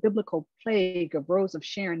glory in the biblical plague of rows of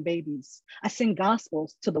Sharon babies. I sing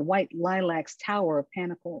gospels to the white lilac's tower of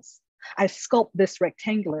panicles. I sculpt this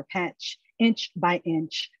rectangular patch, inch by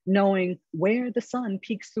inch, knowing where the sun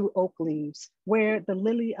peeks through oak leaves, where the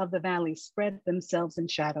lily of the valley spread themselves in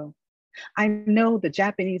shadow. I know the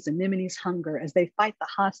Japanese anemone's hunger as they fight the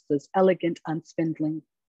hosta's elegant unspindling.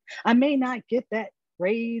 I may not get that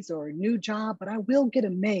raise or new job, but I will get a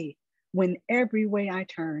May when every way I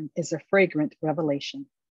turn is a fragrant revelation.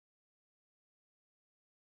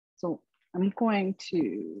 So I'm going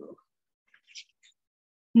to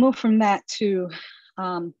move from that to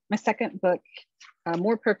my second book,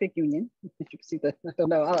 More Perfect Union. If you can see the, I don't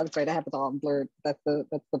know, I'm afraid I have it all blurred. That's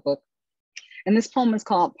the book. And this poem is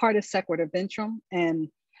called Partus Sequitur Ventrum, and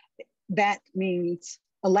that means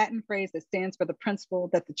a Latin phrase that stands for the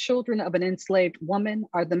principle that the children of an enslaved woman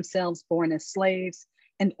are themselves born as slaves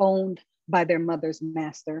and owned by their mother's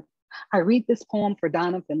master. I read this poem for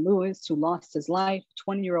Donovan Lewis, who lost his life,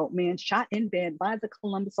 20-year-old man shot in bed by the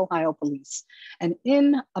Columbus, Ohio police. And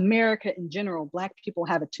in America in general, Black people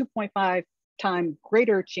have a 2.5 time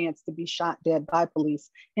greater chance to be shot dead by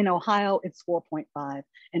police. In Ohio, it's 4.5,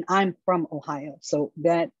 and I'm from Ohio. So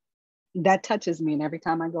that touches me, and every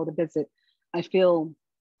time I go to visit, I feel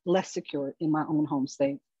less secure in my own home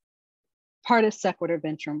state. Partus Sequitur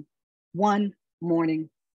Ventrum, one morning.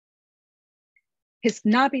 His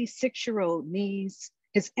knobby 6-year-old knees,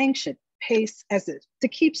 his anxious pace as if to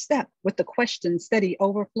keep step with the question's steady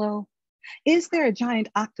overflow. Is there a giant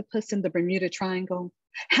octopus in the Bermuda Triangle?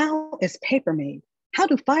 How is paper made? How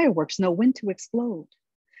do fireworks know when to explode?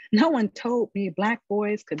 No one told me Black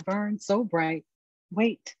boys could burn so bright.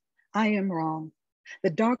 Wait, I am wrong. The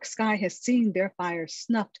dark sky has seen their fire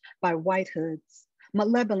snuffed by white hoods,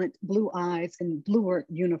 malevolent blue eyes in bluer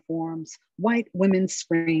uniforms, white women's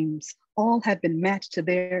screams, all have been matched to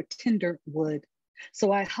their tender wood.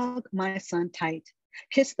 So I hug my son tight,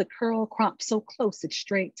 kiss the curl crop so close it's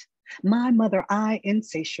straight. My mother eye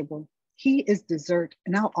insatiable. He is dessert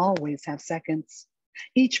and I'll always have seconds.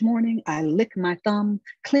 Each morning I lick my thumb,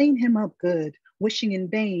 clean him up good, wishing in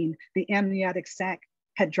vain the amniotic sac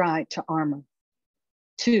had dried to armor.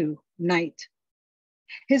 2, night.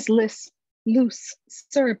 His lisp, loose,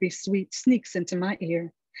 syrupy sweet sneaks into my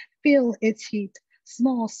ear. Feel its heat,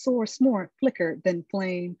 small source more flicker than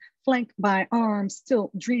flame, flanked by arms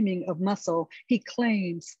still dreaming of muscle. He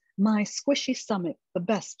claims my squishy stomach, the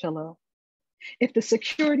best pillow. If the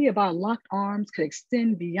security of our locked arms could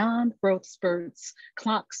extend beyond growth spurts,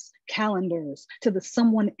 clocks, calendars, to the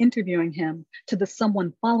someone interviewing him, to the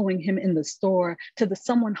someone following him in the store, to the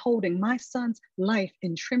someone holding my son's life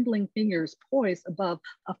in trembling fingers poised above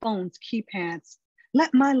a phone's keypads,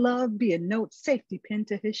 let my love be a note safety pinned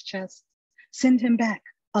to his chest. Send him back,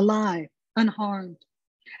 alive, unharmed.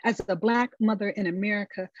 As a Black mother in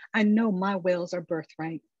America, I know my wells are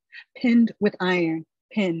birthright, pinned with iron,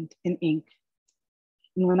 penned in ink.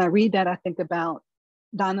 And when I read that, I think about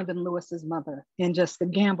Donovan Lewis's mother and just the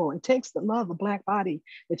gamble. It takes the love of Black body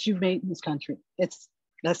that you've made in this country. That's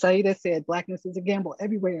Saida said, Blackness is a gamble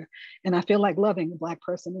everywhere. And I feel like loving a Black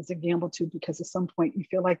person is a gamble too, because at some point you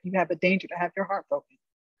feel like you have a danger to have your heart broken.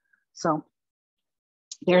 So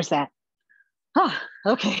there's that.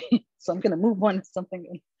 Okay, so I'm gonna move on to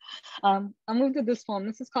something. I moved to this poem.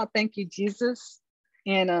 This is called Thank You, Jesus.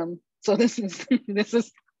 And so this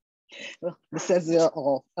says it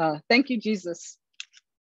all. Thank you, Jesus.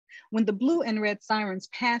 When the blue and red sirens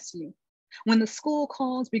pass you, when the school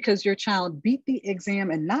calls because your child beat the exam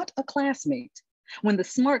and not a classmate, when the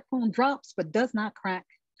smartphone drops but does not crack,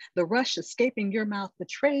 the rush escaping your mouth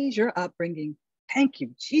betrays your upbringing. Thank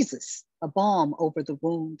you, Jesus, a balm over the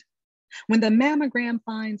wound. When the mammogram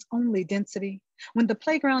finds only density, when the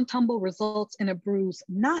playground tumble results in a bruise,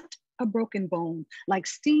 not a broken bone, like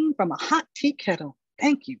steam from a hot tea kettle.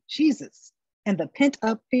 Thank you, Jesus. And the pent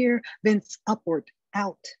up fear vents upward,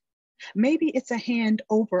 out. Maybe it's a hand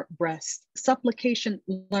over breast, supplication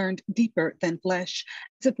learned deeper than flesh,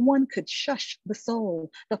 as if one could shush the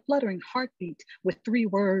soul, the fluttering heartbeat with 3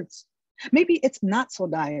 words. Maybe it's not so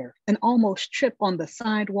dire, an almost trip on the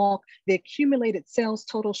sidewalk, the accumulated sales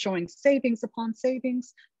total showing savings upon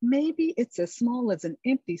savings. Maybe it's as small as an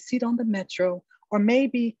empty seat on the metro, or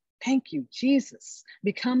maybe thank you, Jesus,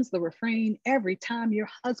 becomes the refrain every time your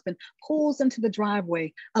husband pulls into the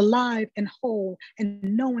driveway, alive and whole, and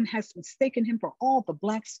no one has mistaken him for all the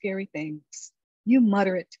Black scary things. You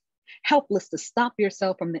mutter it, helpless to stop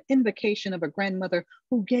yourself from the invocation of a grandmother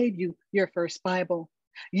who gave you your first Bible.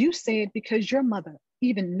 You say it because your mother,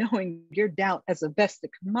 even knowing your doubt as a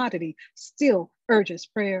vested commodity, still urges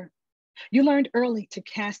prayer. You learned early to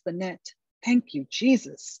cast the net, Thank you,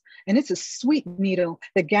 Jesus. And it's a sweet needle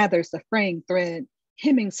that gathers the fraying thread,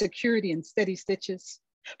 hemming security in steady stitches.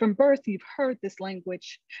 From birth, you've heard this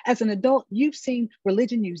language. As an adult, you've seen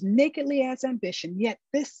religion used nakedly as ambition, yet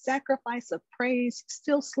this sacrifice of praise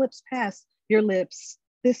still slips past your lips,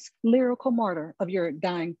 this lyrical martyr of your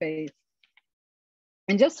dying faith.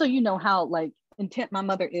 And just so you know how like intent my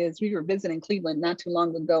mother is, we were visiting Cleveland not too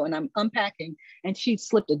long ago, and I'm unpacking, and she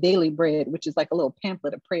slipped a daily bread, which is like a little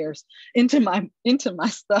pamphlet of prayers, into my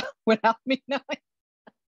stuff without me knowing.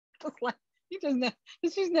 I was like,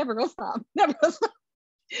 she's never gonna stop, never gonna stop.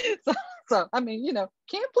 So I mean, you know,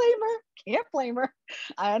 can't blame her.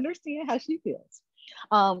 I understand how she feels.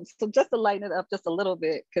 So just to lighten it up just a little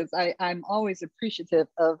bit, because I'm always appreciative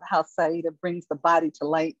of how Saida brings the body to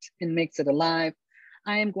light and makes it alive.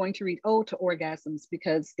 I am going to read Ode to Orgasms,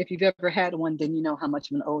 because if you've ever had one, then you know how much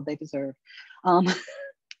of an ode they deserve.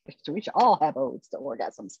 So we should all have odes to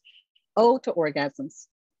orgasms. Ode to Orgasms.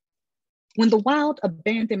 When the wild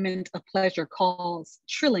abandonment of pleasure calls,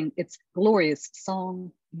 trilling its glorious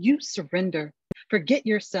song, you surrender, forget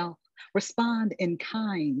yourself, respond in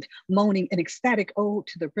kind, moaning an ecstatic ode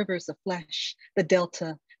to the rivers of flesh, the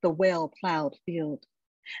delta, the well-plowed field.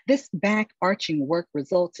 This back-arching work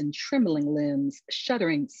results in trembling limbs,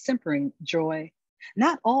 shuddering, simpering joy.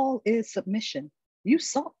 Not all is submission. You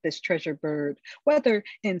sought this treasure bird, whether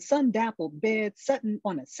in sun-dappled bed, Sutton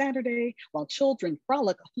on a Saturday, while children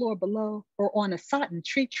frolic a floor below, or on a sodden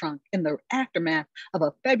tree trunk in the aftermath of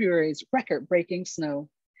a February's record-breaking snow.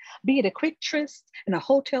 Be it a quick tryst in a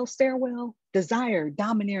hotel stairwell, desire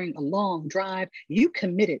domineering a long drive, you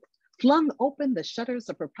committed, flung open the shutters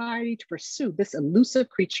of propriety to pursue this elusive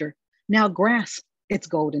creature. Now grasp its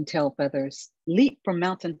golden tail feathers, leap from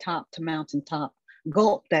mountaintop to mountaintop,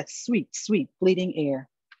 gulp that sweet, sweet fleeting air.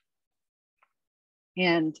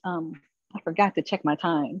 And I forgot to check my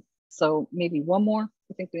time. So maybe one more.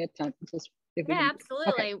 I think we had time.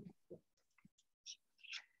 Absolutely.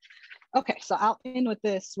 Okay, so I'll end with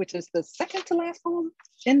this, which is the second to last poem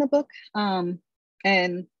in the book.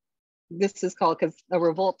 And this is called "Because a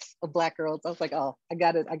Revolt of Black Girls." I was like, oh, I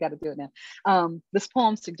got to do it now. This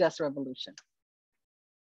poem suggests revolution.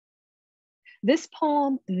 This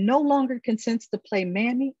poem no longer consents to play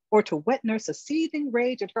mammy or to wet nurse a seething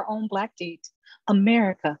rage at her own Black teeth.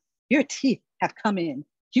 America, your teeth have come in.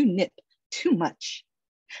 You nip too much.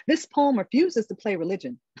 This poem refuses to play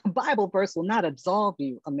religion. A Bible verse will not absolve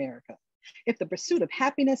you, America. If the pursuit of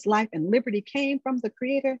happiness, life, and liberty came from the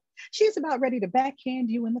Creator, she's about ready to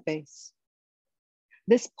backhand you in the face.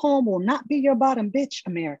 This poem will not be your bottom bitch,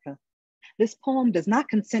 America. This poem does not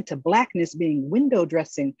consent to Blackness being window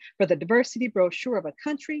dressing for the diversity brochure of a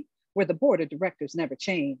country where the board of directors never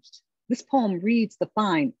changed. This poem reads the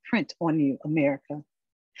fine print on you, America.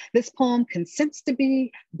 This poem consents to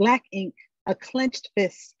be Black ink, a clenched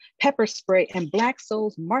fist, pepper spray, and Black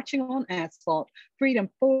souls marching on asphalt, freedom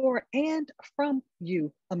for and from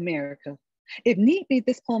you, America. If need be,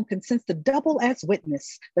 this poem consents to double as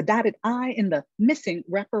witness, the dotted I in the missing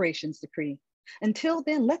reparations decree. Until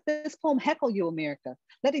then, let this poem heckle you, America.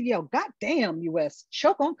 Let it yell, "Goddamn, US,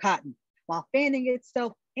 choke on cotton," while fanning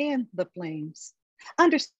itself and the flames.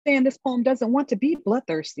 Understand this poem doesn't want to be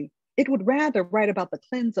bloodthirsty. It would rather write about the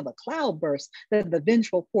cleanse of a cloudburst than the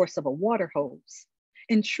vengeful force of a water hose.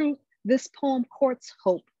 In truth, this poem courts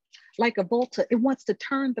hope. Like a Volta, it wants to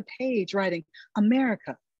turn the page, writing,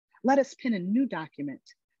 "America, let us pen a new document,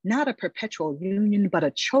 not a perpetual union, but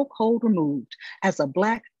a chokehold removed, as a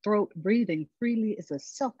Black throat breathing freely is a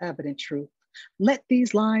self-evident truth. Let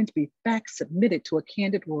these lines be facts submitted to a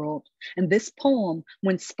candid world. And this poem,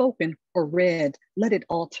 when spoken or read, let it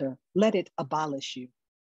alter, let it abolish you."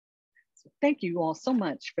 So thank you all so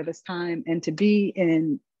much for this time and to be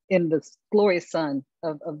in the glorious sun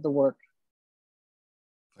of the work.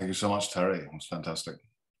 Thank you so much, Teri. It was fantastic.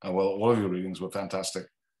 Well, all of your readings were fantastic.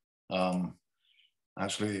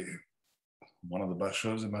 Actually, one of the best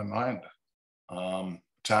shows in my mind.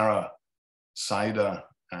 Tara, Saida,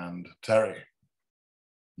 and Teri.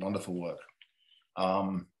 Wonderful work.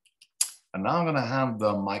 And now I'm going to hand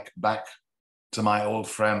the mic back to my old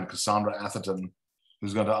friend, Cassandra Atherton,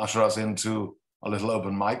 who's going to usher us into a little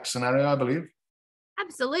open mic scenario, I believe.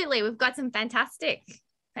 Absolutely. We've got some fantastic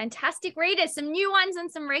readers, some new ones and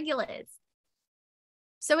some regulars.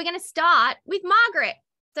 So we're going to start with Margaret.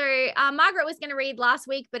 So Margaret was going to read last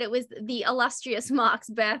week, but it was the illustrious Mark's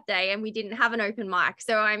birthday and we didn't have an open mic.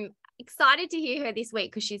 So I'm excited to hear her this week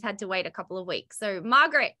because she's had to wait a couple of weeks. So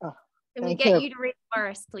Margaret, can we get you to read for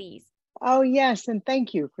us, please? Oh, yes. And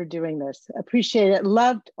thank you for doing this. Appreciate it.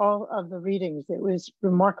 Loved all of the readings. It was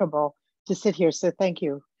remarkable to sit here. So thank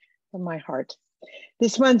you from my heart.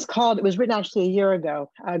 This one's called, it was written actually a year ago,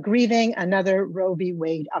 Grieving Another Roe v.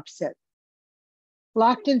 Wade Upset.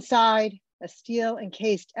 Locked inside a steel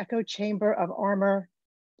encased echo chamber of armor,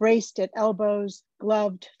 braced at elbows,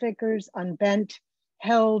 gloved, fingers unbent,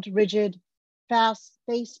 held rigid,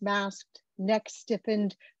 face masked, neck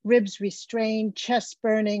stiffened, ribs restrained, chest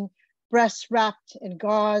burning, breasts wrapped in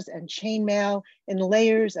gauze and chainmail in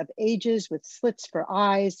layers of ages with slits for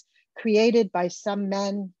eyes, created by some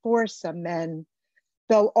men, for some men,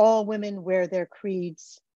 though all women wear their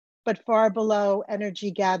creeds. But far below, energy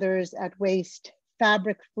gathers at waist,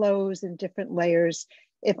 fabric flows in different layers.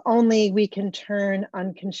 If only we can turn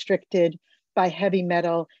unconstricted by heavy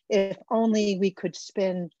metal, if only we could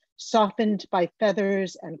spin, softened by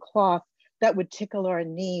feathers and cloth that would tickle our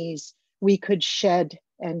knees, we could shed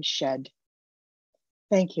and shed.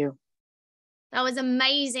 Thank you. That was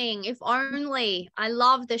amazing. If only. I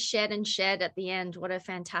love the shed and shed at the end. What a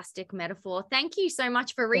fantastic metaphor. Thank you so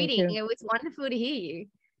much for reading. It was wonderful to hear you.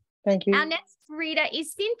 Thank you. Our next reader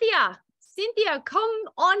is Cynthia. Cynthia, come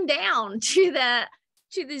on down to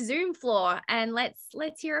the Zoom floor and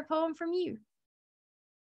let's hear a poem from you.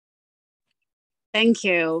 Thank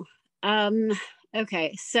you.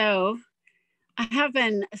 Okay, so I have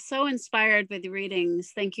been so inspired with the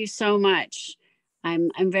readings. Thank you so much.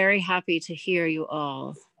 I'm very happy to hear you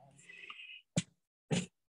all.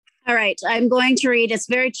 All right, I'm going to read. It's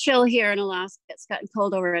very chill here in Alaska. It's gotten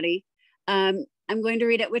cold already. I'm going to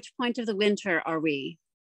read At Which Point of the Winter Are We?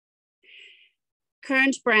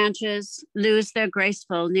 Current branches lose their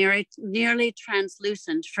graceful, nearly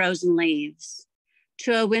translucent frozen leaves.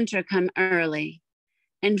 To a winter come early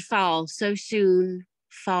and fall so soon,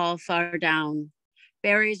 fall far down.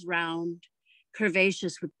 Berries round,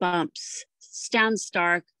 curvaceous with bumps, stand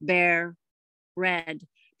stark, bare, red,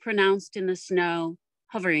 pronounced in the snow,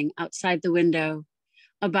 hovering outside the window,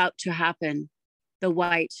 about to happen, the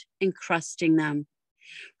white encrusting them,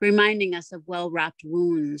 reminding us of well-wrapped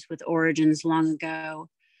wounds with origins long ago,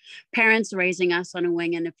 parents raising us on a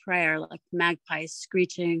wing in a prayer like magpies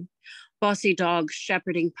screeching, bossy dogs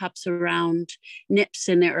shepherding pups around, nips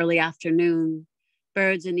in the early afternoon,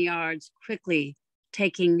 birds in the yards quickly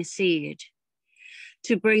taking seed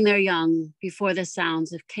to bring their young before the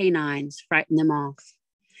sounds of canines frighten them off,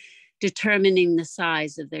 determining the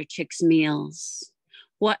size of their chicks' meals.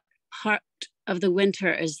 What part of the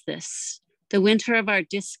winter is this? The winter of our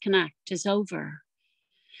disconnect is over.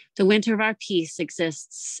 The winter of our peace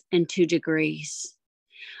exists in 2 degrees.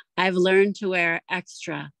 I've learned to wear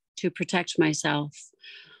extra to protect myself.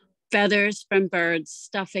 Feathers from birds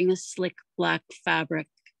stuffing a slick black fabric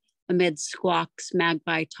amid squawks,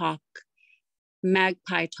 magpie talk,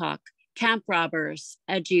 camp robbers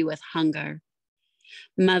edgy with hunger.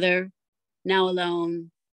 Mother, now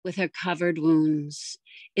alone with her covered wounds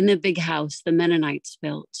in the big house the Mennonites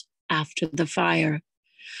built after the fire.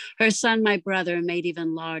 Her son, my brother, made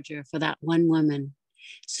even larger for that one woman.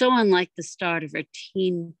 So unlike the start of her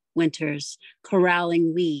teen winters,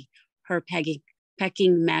 corralling her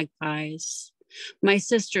pecking magpies. My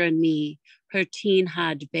sister and me, her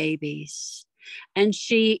teen-had babies. And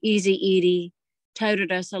she, Easy Edie,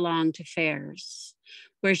 toted us along to fairs,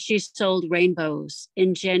 where she sold rainbows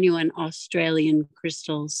in genuine Australian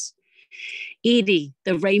crystals. Edie,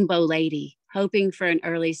 the rainbow lady, hoping for an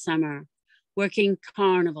early summer, working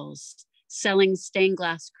carnivals, selling stained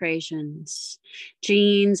glass creations,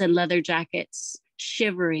 jeans and leather jackets,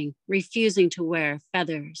 shivering, refusing to wear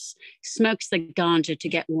feathers, smokes the ganja to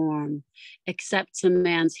get warm, accepts a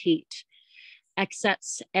man's heat,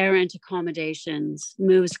 accepts errant accommodations,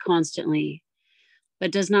 moves constantly,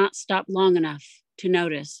 but does not stop long enough to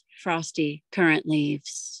notice frosty current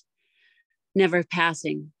leaves, never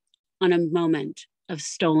passing on a moment of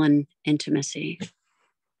stolen intimacy.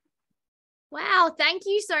 Wow, thank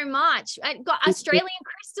you so much. Australian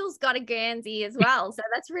Crystal's got a Guernsey as well, so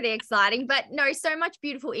that's really exciting. But no, so much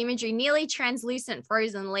beautiful imagery, nearly translucent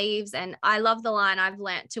frozen leaves. And I love the line, I've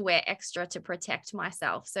learnt to wear extra to protect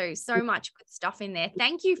myself. So much good stuff in there.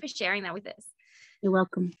 Thank you for sharing that with us. You're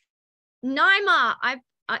welcome. Naima,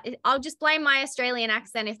 I'll just blame my Australian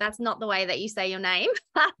accent if that's not the way that you say your name.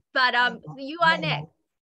 But you are next.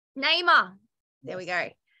 Naima. There we go.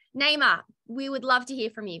 Naima, we would love to hear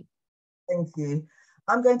from you. Thank you.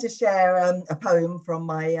 I'm going to share a poem from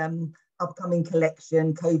my upcoming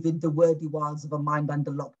collection, COVID, The Wordy Wilds of a Mind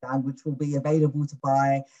Under Lockdown, which will be available to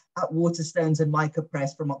buy at Waterstones and Micah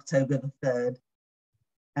Press from October the 3rd.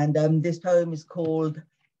 And this poem is called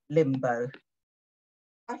Limbo.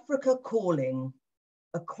 Africa calling,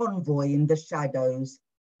 a convoy in the shadows,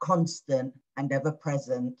 constant and ever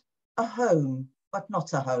present, a home, but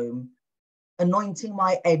not a home, anointing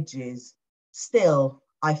my edges, Still,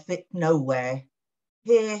 I fit nowhere.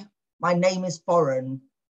 Here, my name is foreign,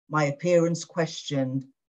 my appearance questioned.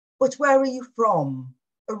 But where are you from,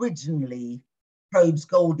 originally? Probes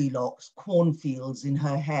Goldilocks, cornfields in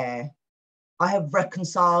her hair. I have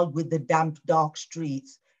reconciled with the damp, dark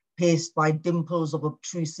streets, pierced by dimples of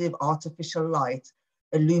obtrusive artificial light,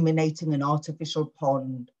 illuminating an artificial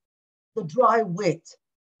pond. The dry wit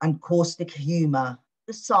and caustic humor,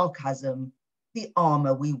 the sarcasm, the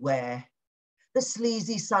armor we wear. The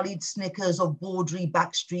sleazy, sullied snickers of bawdry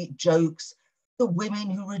backstreet jokes, the women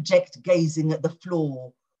who reject gazing at the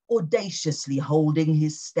floor, audaciously holding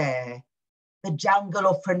his stare. The jangle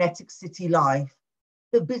of frenetic city life,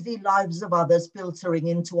 the busy lives of others filtering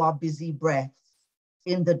into our busy breaths.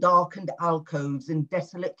 In the darkened alcoves and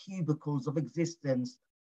desolate cubicles of existence,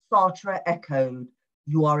 Sartre echoed,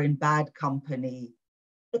 "You are in bad company."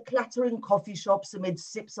 The clattering coffee shops amid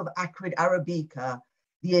sips of acrid Arabica,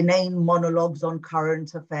 the inane monologues on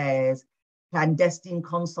current affairs, clandestine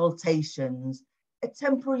consultations, a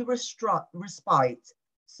temporary respite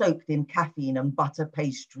soaked in caffeine and butter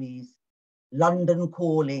pastries. London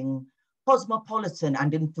calling, cosmopolitan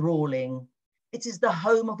and enthralling. It is the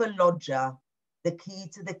home of a lodger, the key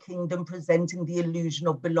to the kingdom presenting the illusion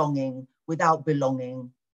of belonging without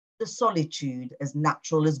belonging, the solitude as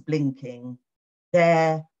natural as blinking.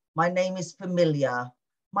 There, my name is familiar,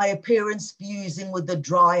 my appearance fusing with the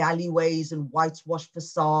dry alleyways and whitewashed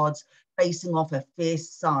facades facing off a fierce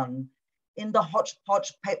sun, in the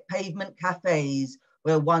hodgepodge pavement cafes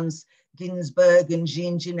where once Ginsberg and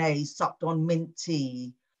Jean Genet supped on mint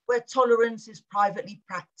tea, where tolerance is privately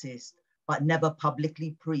practiced but never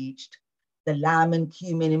publicly preached, the lamb and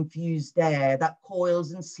cumin infused air that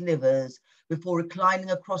coils and slivers before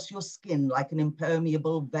reclining across your skin like an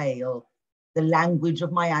impermeable veil, the language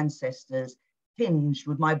of my ancestors tinged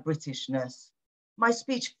with my Britishness, my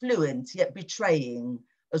speech fluent yet betraying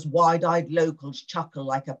as wide-eyed locals chuckle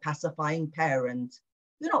like a pacifying parent.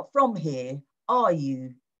 You're not from here, are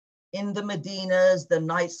you? In the Medinas, the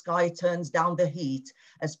night sky turns down the heat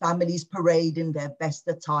as families parade in their best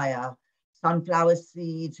attire, sunflower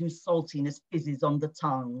seeds whose saltiness fizzes on the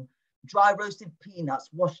tongue, dry roasted peanuts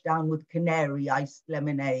washed down with canary iced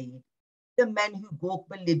lemonade, the men who gawk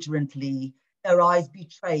belligerently, their eyes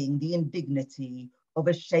betraying the indignity of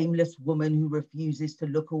a shameless woman who refuses to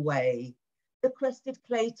look away, the crested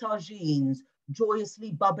clay tagines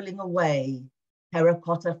joyously bubbling away,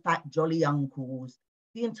 terracotta fat jolly uncles,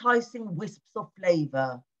 the enticing wisps of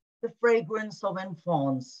flavor, the fragrance of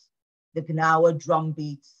enfance, the Gnawa drum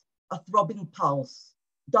beats, a throbbing pulse,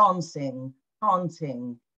 dancing,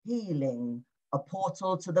 haunting, healing, a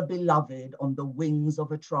portal to the beloved on the wings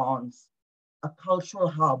of a trance, a cultural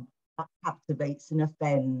hub that captivates and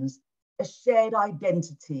offends, a shared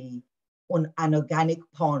identity on an organic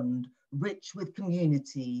pond, rich with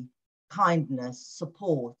community, kindness,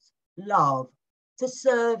 support, love. To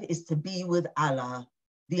serve is to be with Allah,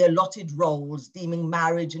 the allotted roles, deeming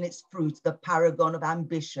marriage and its fruit the paragon of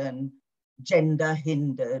ambition, gender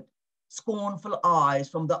hindered, scornful eyes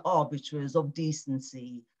from the arbiters of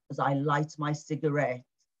decency as I light my cigarette.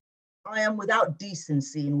 I am without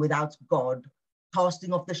decency and without God,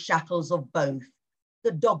 casting off the shackles of both,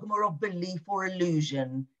 the dogma of belief or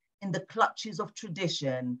illusion, in the clutches of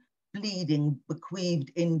tradition, bleeding,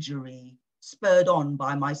 bequeathed injury, spurred on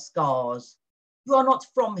by my scars. You are not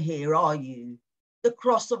from here, are you? The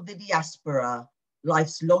cross of the diaspora,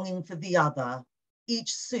 life's longing for the other,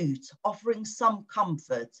 each suit offering some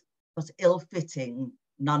comfort, but ill-fitting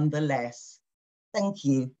nonetheless. Thank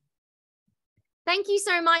you. Thank you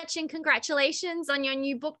so much, and congratulations on your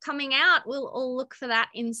new book coming out. We'll all look for that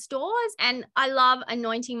in stores. And I love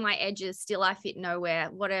anointing my edges, still I fit nowhere.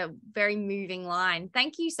 What a very moving line.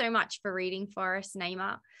 Thank you so much for reading for us,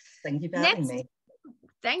 Naima. Thank you for having me.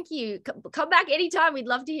 Thank you. Come back anytime. We'd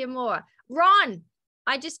love to hear more. Ron,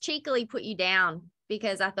 I just cheekily put you down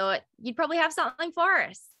because I thought you'd probably have something for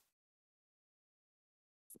us.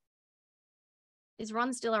 Is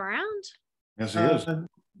Ron still around? Yes, he is.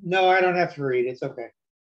 No, I don't have to read. It's okay.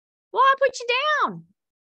 Well, I put you down.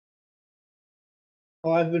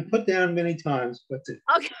 Well, I've been put down many times, but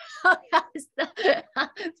Okay.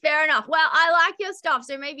 Fair enough. Well, I like your stuff,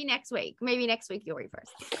 so maybe next week. Maybe next week you'll read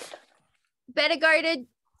first. Better go to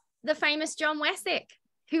the famous John Wessick,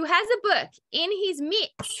 who has a book in his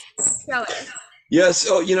mix. Show it. Yes.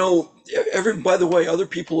 Oh, by the way, other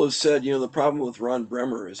people have said, the problem with Ron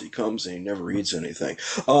Bremer is he comes and he never reads anything.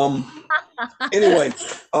 Anyway,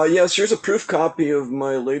 yes, here's a proof copy of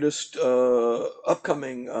my latest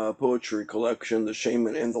upcoming poetry collection, The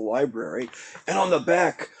Shaman in the Library. And on the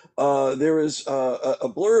back, there is a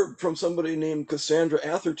blurb from somebody named Cassandra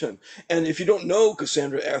Atherton. And if you don't know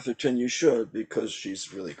Cassandra Atherton, you should, because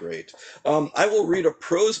she's really great. I will read a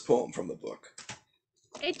prose poem from the book.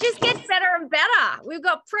 It just gets better and better. We've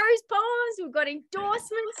got prose poems, we've got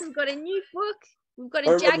endorsements, we've got a new book, we've got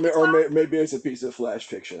a jacket. Or maybe it's a piece of flash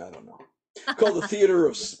fiction, I don't know. Called The Theater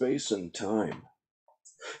of Space and Time.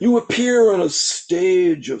 You appear on a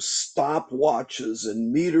stage of stopwatches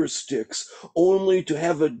and meter sticks only to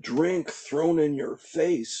have a drink thrown in your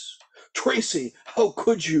face. Tracy, how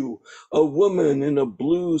could you? A woman in a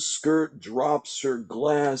blue skirt drops her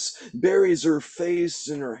glass, buries her face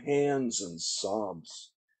in her hands and sobs.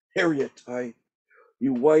 Harriet,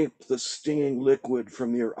 you wipe the stinging liquid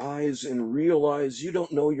from your eyes and realize you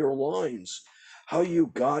don't know your lines. How you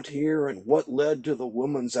got here and what led to the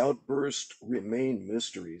woman's outburst remain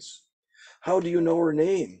mysteries. How do you know her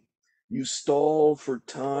name? You stall for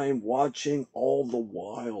time, watching all the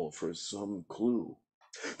while for some clue.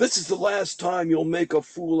 This is the last time you'll make a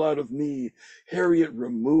fool out of me. Harriet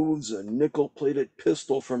removes a nickel-plated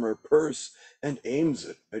pistol from her purse and aims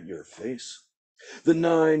it at your face. The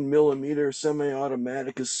 9mm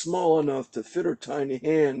semi-automatic is small enough to fit her tiny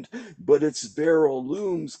hand, but its barrel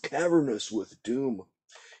looms cavernous with doom.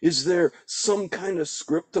 Is there some kind of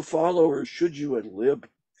script to follow, or should you ad lib?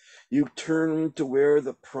 You turn to where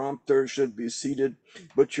the prompter should be seated,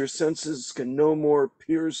 but your senses can no more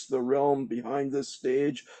pierce the realm behind the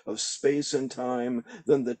stage of space and time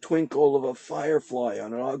than the twinkle of a firefly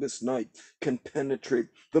on an August night can penetrate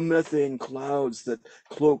the methane clouds that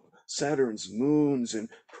cloak Saturn's moons in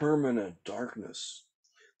permanent darkness.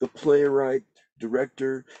 The playwright,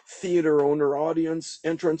 director, theater owner, audience,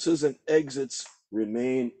 entrances, and exits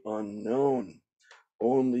remain unknown.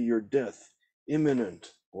 Only your death,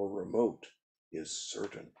 imminent or remote, is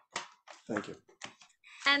certain. Thank you.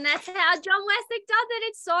 And that's how John Westick does it.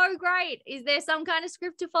 It's so great. Is there some kind of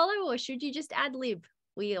script to follow, or should you just ad lib?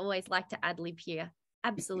 We always like to ad lib here.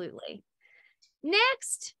 Absolutely.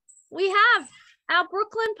 Next, we have our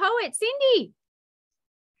Brooklyn poet, Cindy.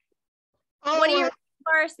 What are you reading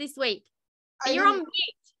for us this week? You're on mute.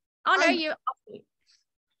 Oh, no, you're off mute.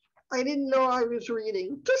 I didn't know I was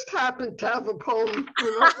reading. Just happened to have a poem.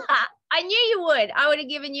 You know? I knew you would. I would have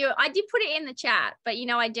given you, I did put it in the chat, but you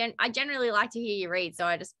know, I generally like to hear you read, so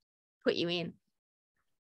I just put you in.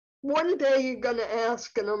 One day you're going to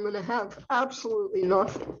ask, and I'm going to have absolutely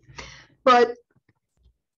nothing. But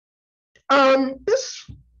this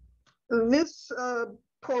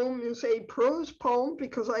poem is a prose poem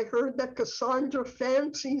because I heard that Cassandra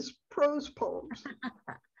fancies prose poems.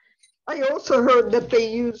 I also heard that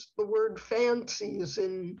they used the word fancies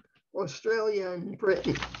in Australia and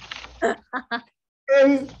Britain.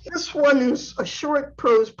 And this one is a short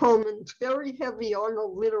prose poem, and it's very heavy on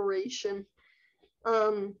alliteration.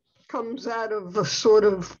 Comes out of a sort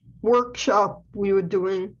of workshop we were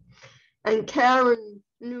doing. And Karen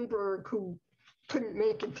Newberg, who couldn't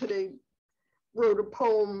make it today, wrote a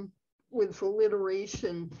poem with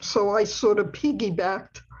alliteration. So I sort of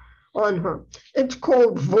piggybacked on her. It's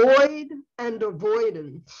called Void and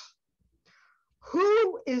Avoidance.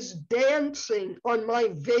 Who is dancing on my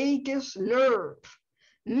vagus nerve?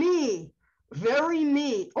 Me, very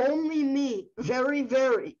me, only me, very,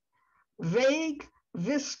 very. Vague,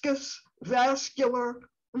 viscous, vascular,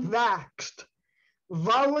 vaxed.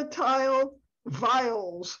 Volatile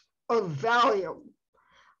vials of Valium.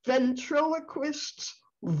 Ventriloquists,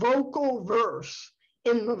 vocal verse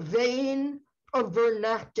in the vein of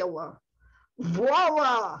vernacular.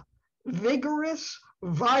 Voila! Vigorous,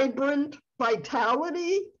 vibrant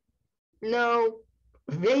vitality? No,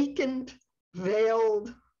 vacant,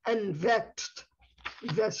 veiled, and vexed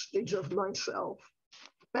vestige of myself.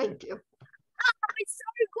 Thank you. Oh, it's so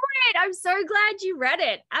good. I'm so glad you read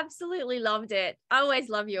it. Absolutely loved it. I always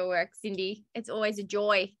love your work, Cindy. It's always a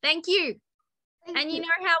joy. Thank you. And you know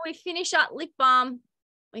how we finish up Lit Balm?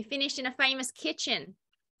 We finished in a famous kitchen.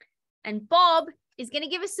 And Bob is going to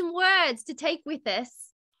give us some words to take with us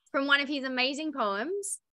from one of his amazing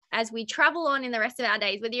poems as we travel on in the rest of our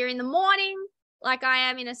days, whether you're in the morning, like I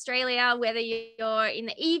am in Australia, whether you're in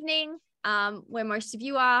the evening, where most of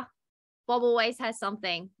you are. Bob always has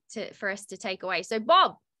something for us to take away. So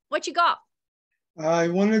Bob, what you got? I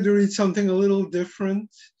wanted to read something a little different.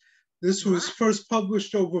 This was first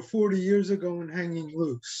published over 40 years ago in Hanging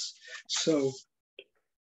Loose. So,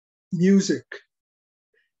 music.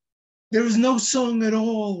 There is no song at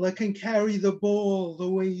all that can carry the ball the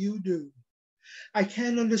way you do. I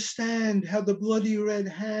can't understand how the bloody red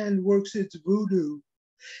hand works its voodoo.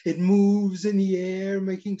 It moves in the air,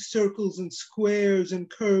 making circles and squares and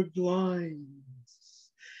curved lines.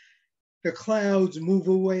 The clouds move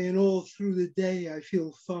away and all through the day I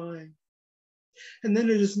feel fine. And then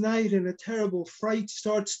it is night and a terrible fright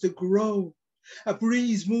starts to grow. A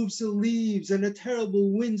breeze moves the leaves and a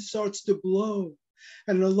terrible wind starts to blow.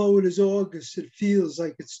 And although it is August, it feels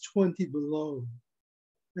like it's 20 below.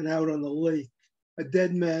 And out on the lake, a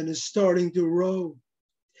dead man is starting to row.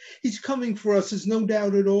 He's coming for us, there's no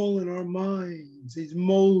doubt at all in our minds. He's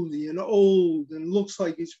moldy and old and looks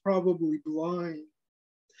like he's probably blind.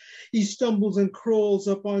 He stumbles and crawls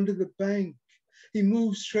up onto the bank. He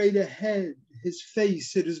moves straight ahead. His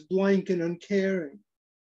face, it is blank and uncaring.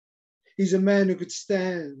 He's a man who could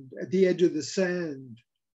stand at the edge of the sand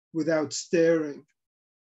without staring.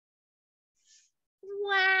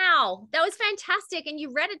 Wow, that was fantastic. And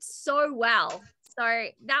you read it so well. So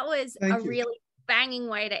that was Thank you. Really banging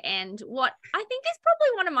way to end what I think is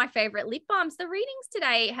probably one of my favorite lip balms. The readings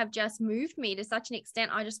today have just moved me to such an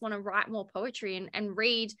extent. I just want to write more poetry and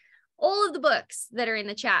read all of the books that are in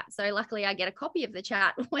the chat. So luckily I get a copy of the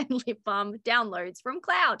chat when Lip Balm downloads from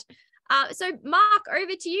Cloud. So Mark,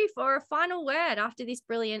 over to you for a final word after this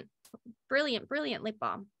brilliant Lip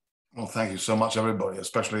Balm. Well, thank you so much, everybody,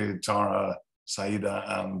 especially Tara, Saida,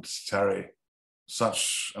 and Teri.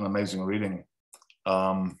 Such an amazing reading.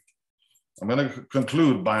 I'm going to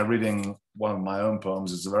conclude by reading one of my own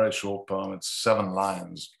poems. It's a very short poem. It's 7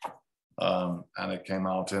 lines, and it came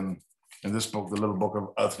out in this book, The Little Book of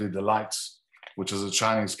Earthly Delights, which is a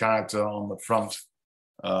Chinese character on the front,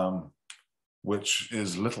 which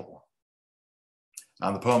is little.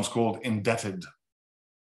 And the poem's called Indebted.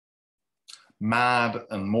 Mad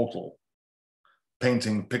and mortal,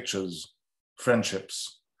 painting pictures,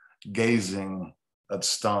 friendships, gazing at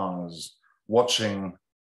stars, watching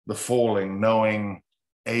the falling, knowing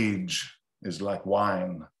age is like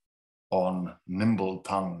wine on nimble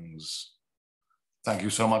tongues. Thank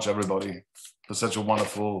you so much, everybody, for such a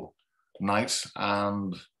wonderful night,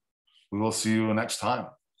 and we will see you next time.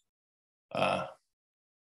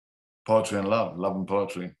 Poetry and love, love and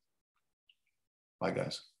poetry. Bye,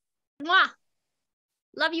 guys. Mwah.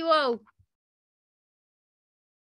 Love you all.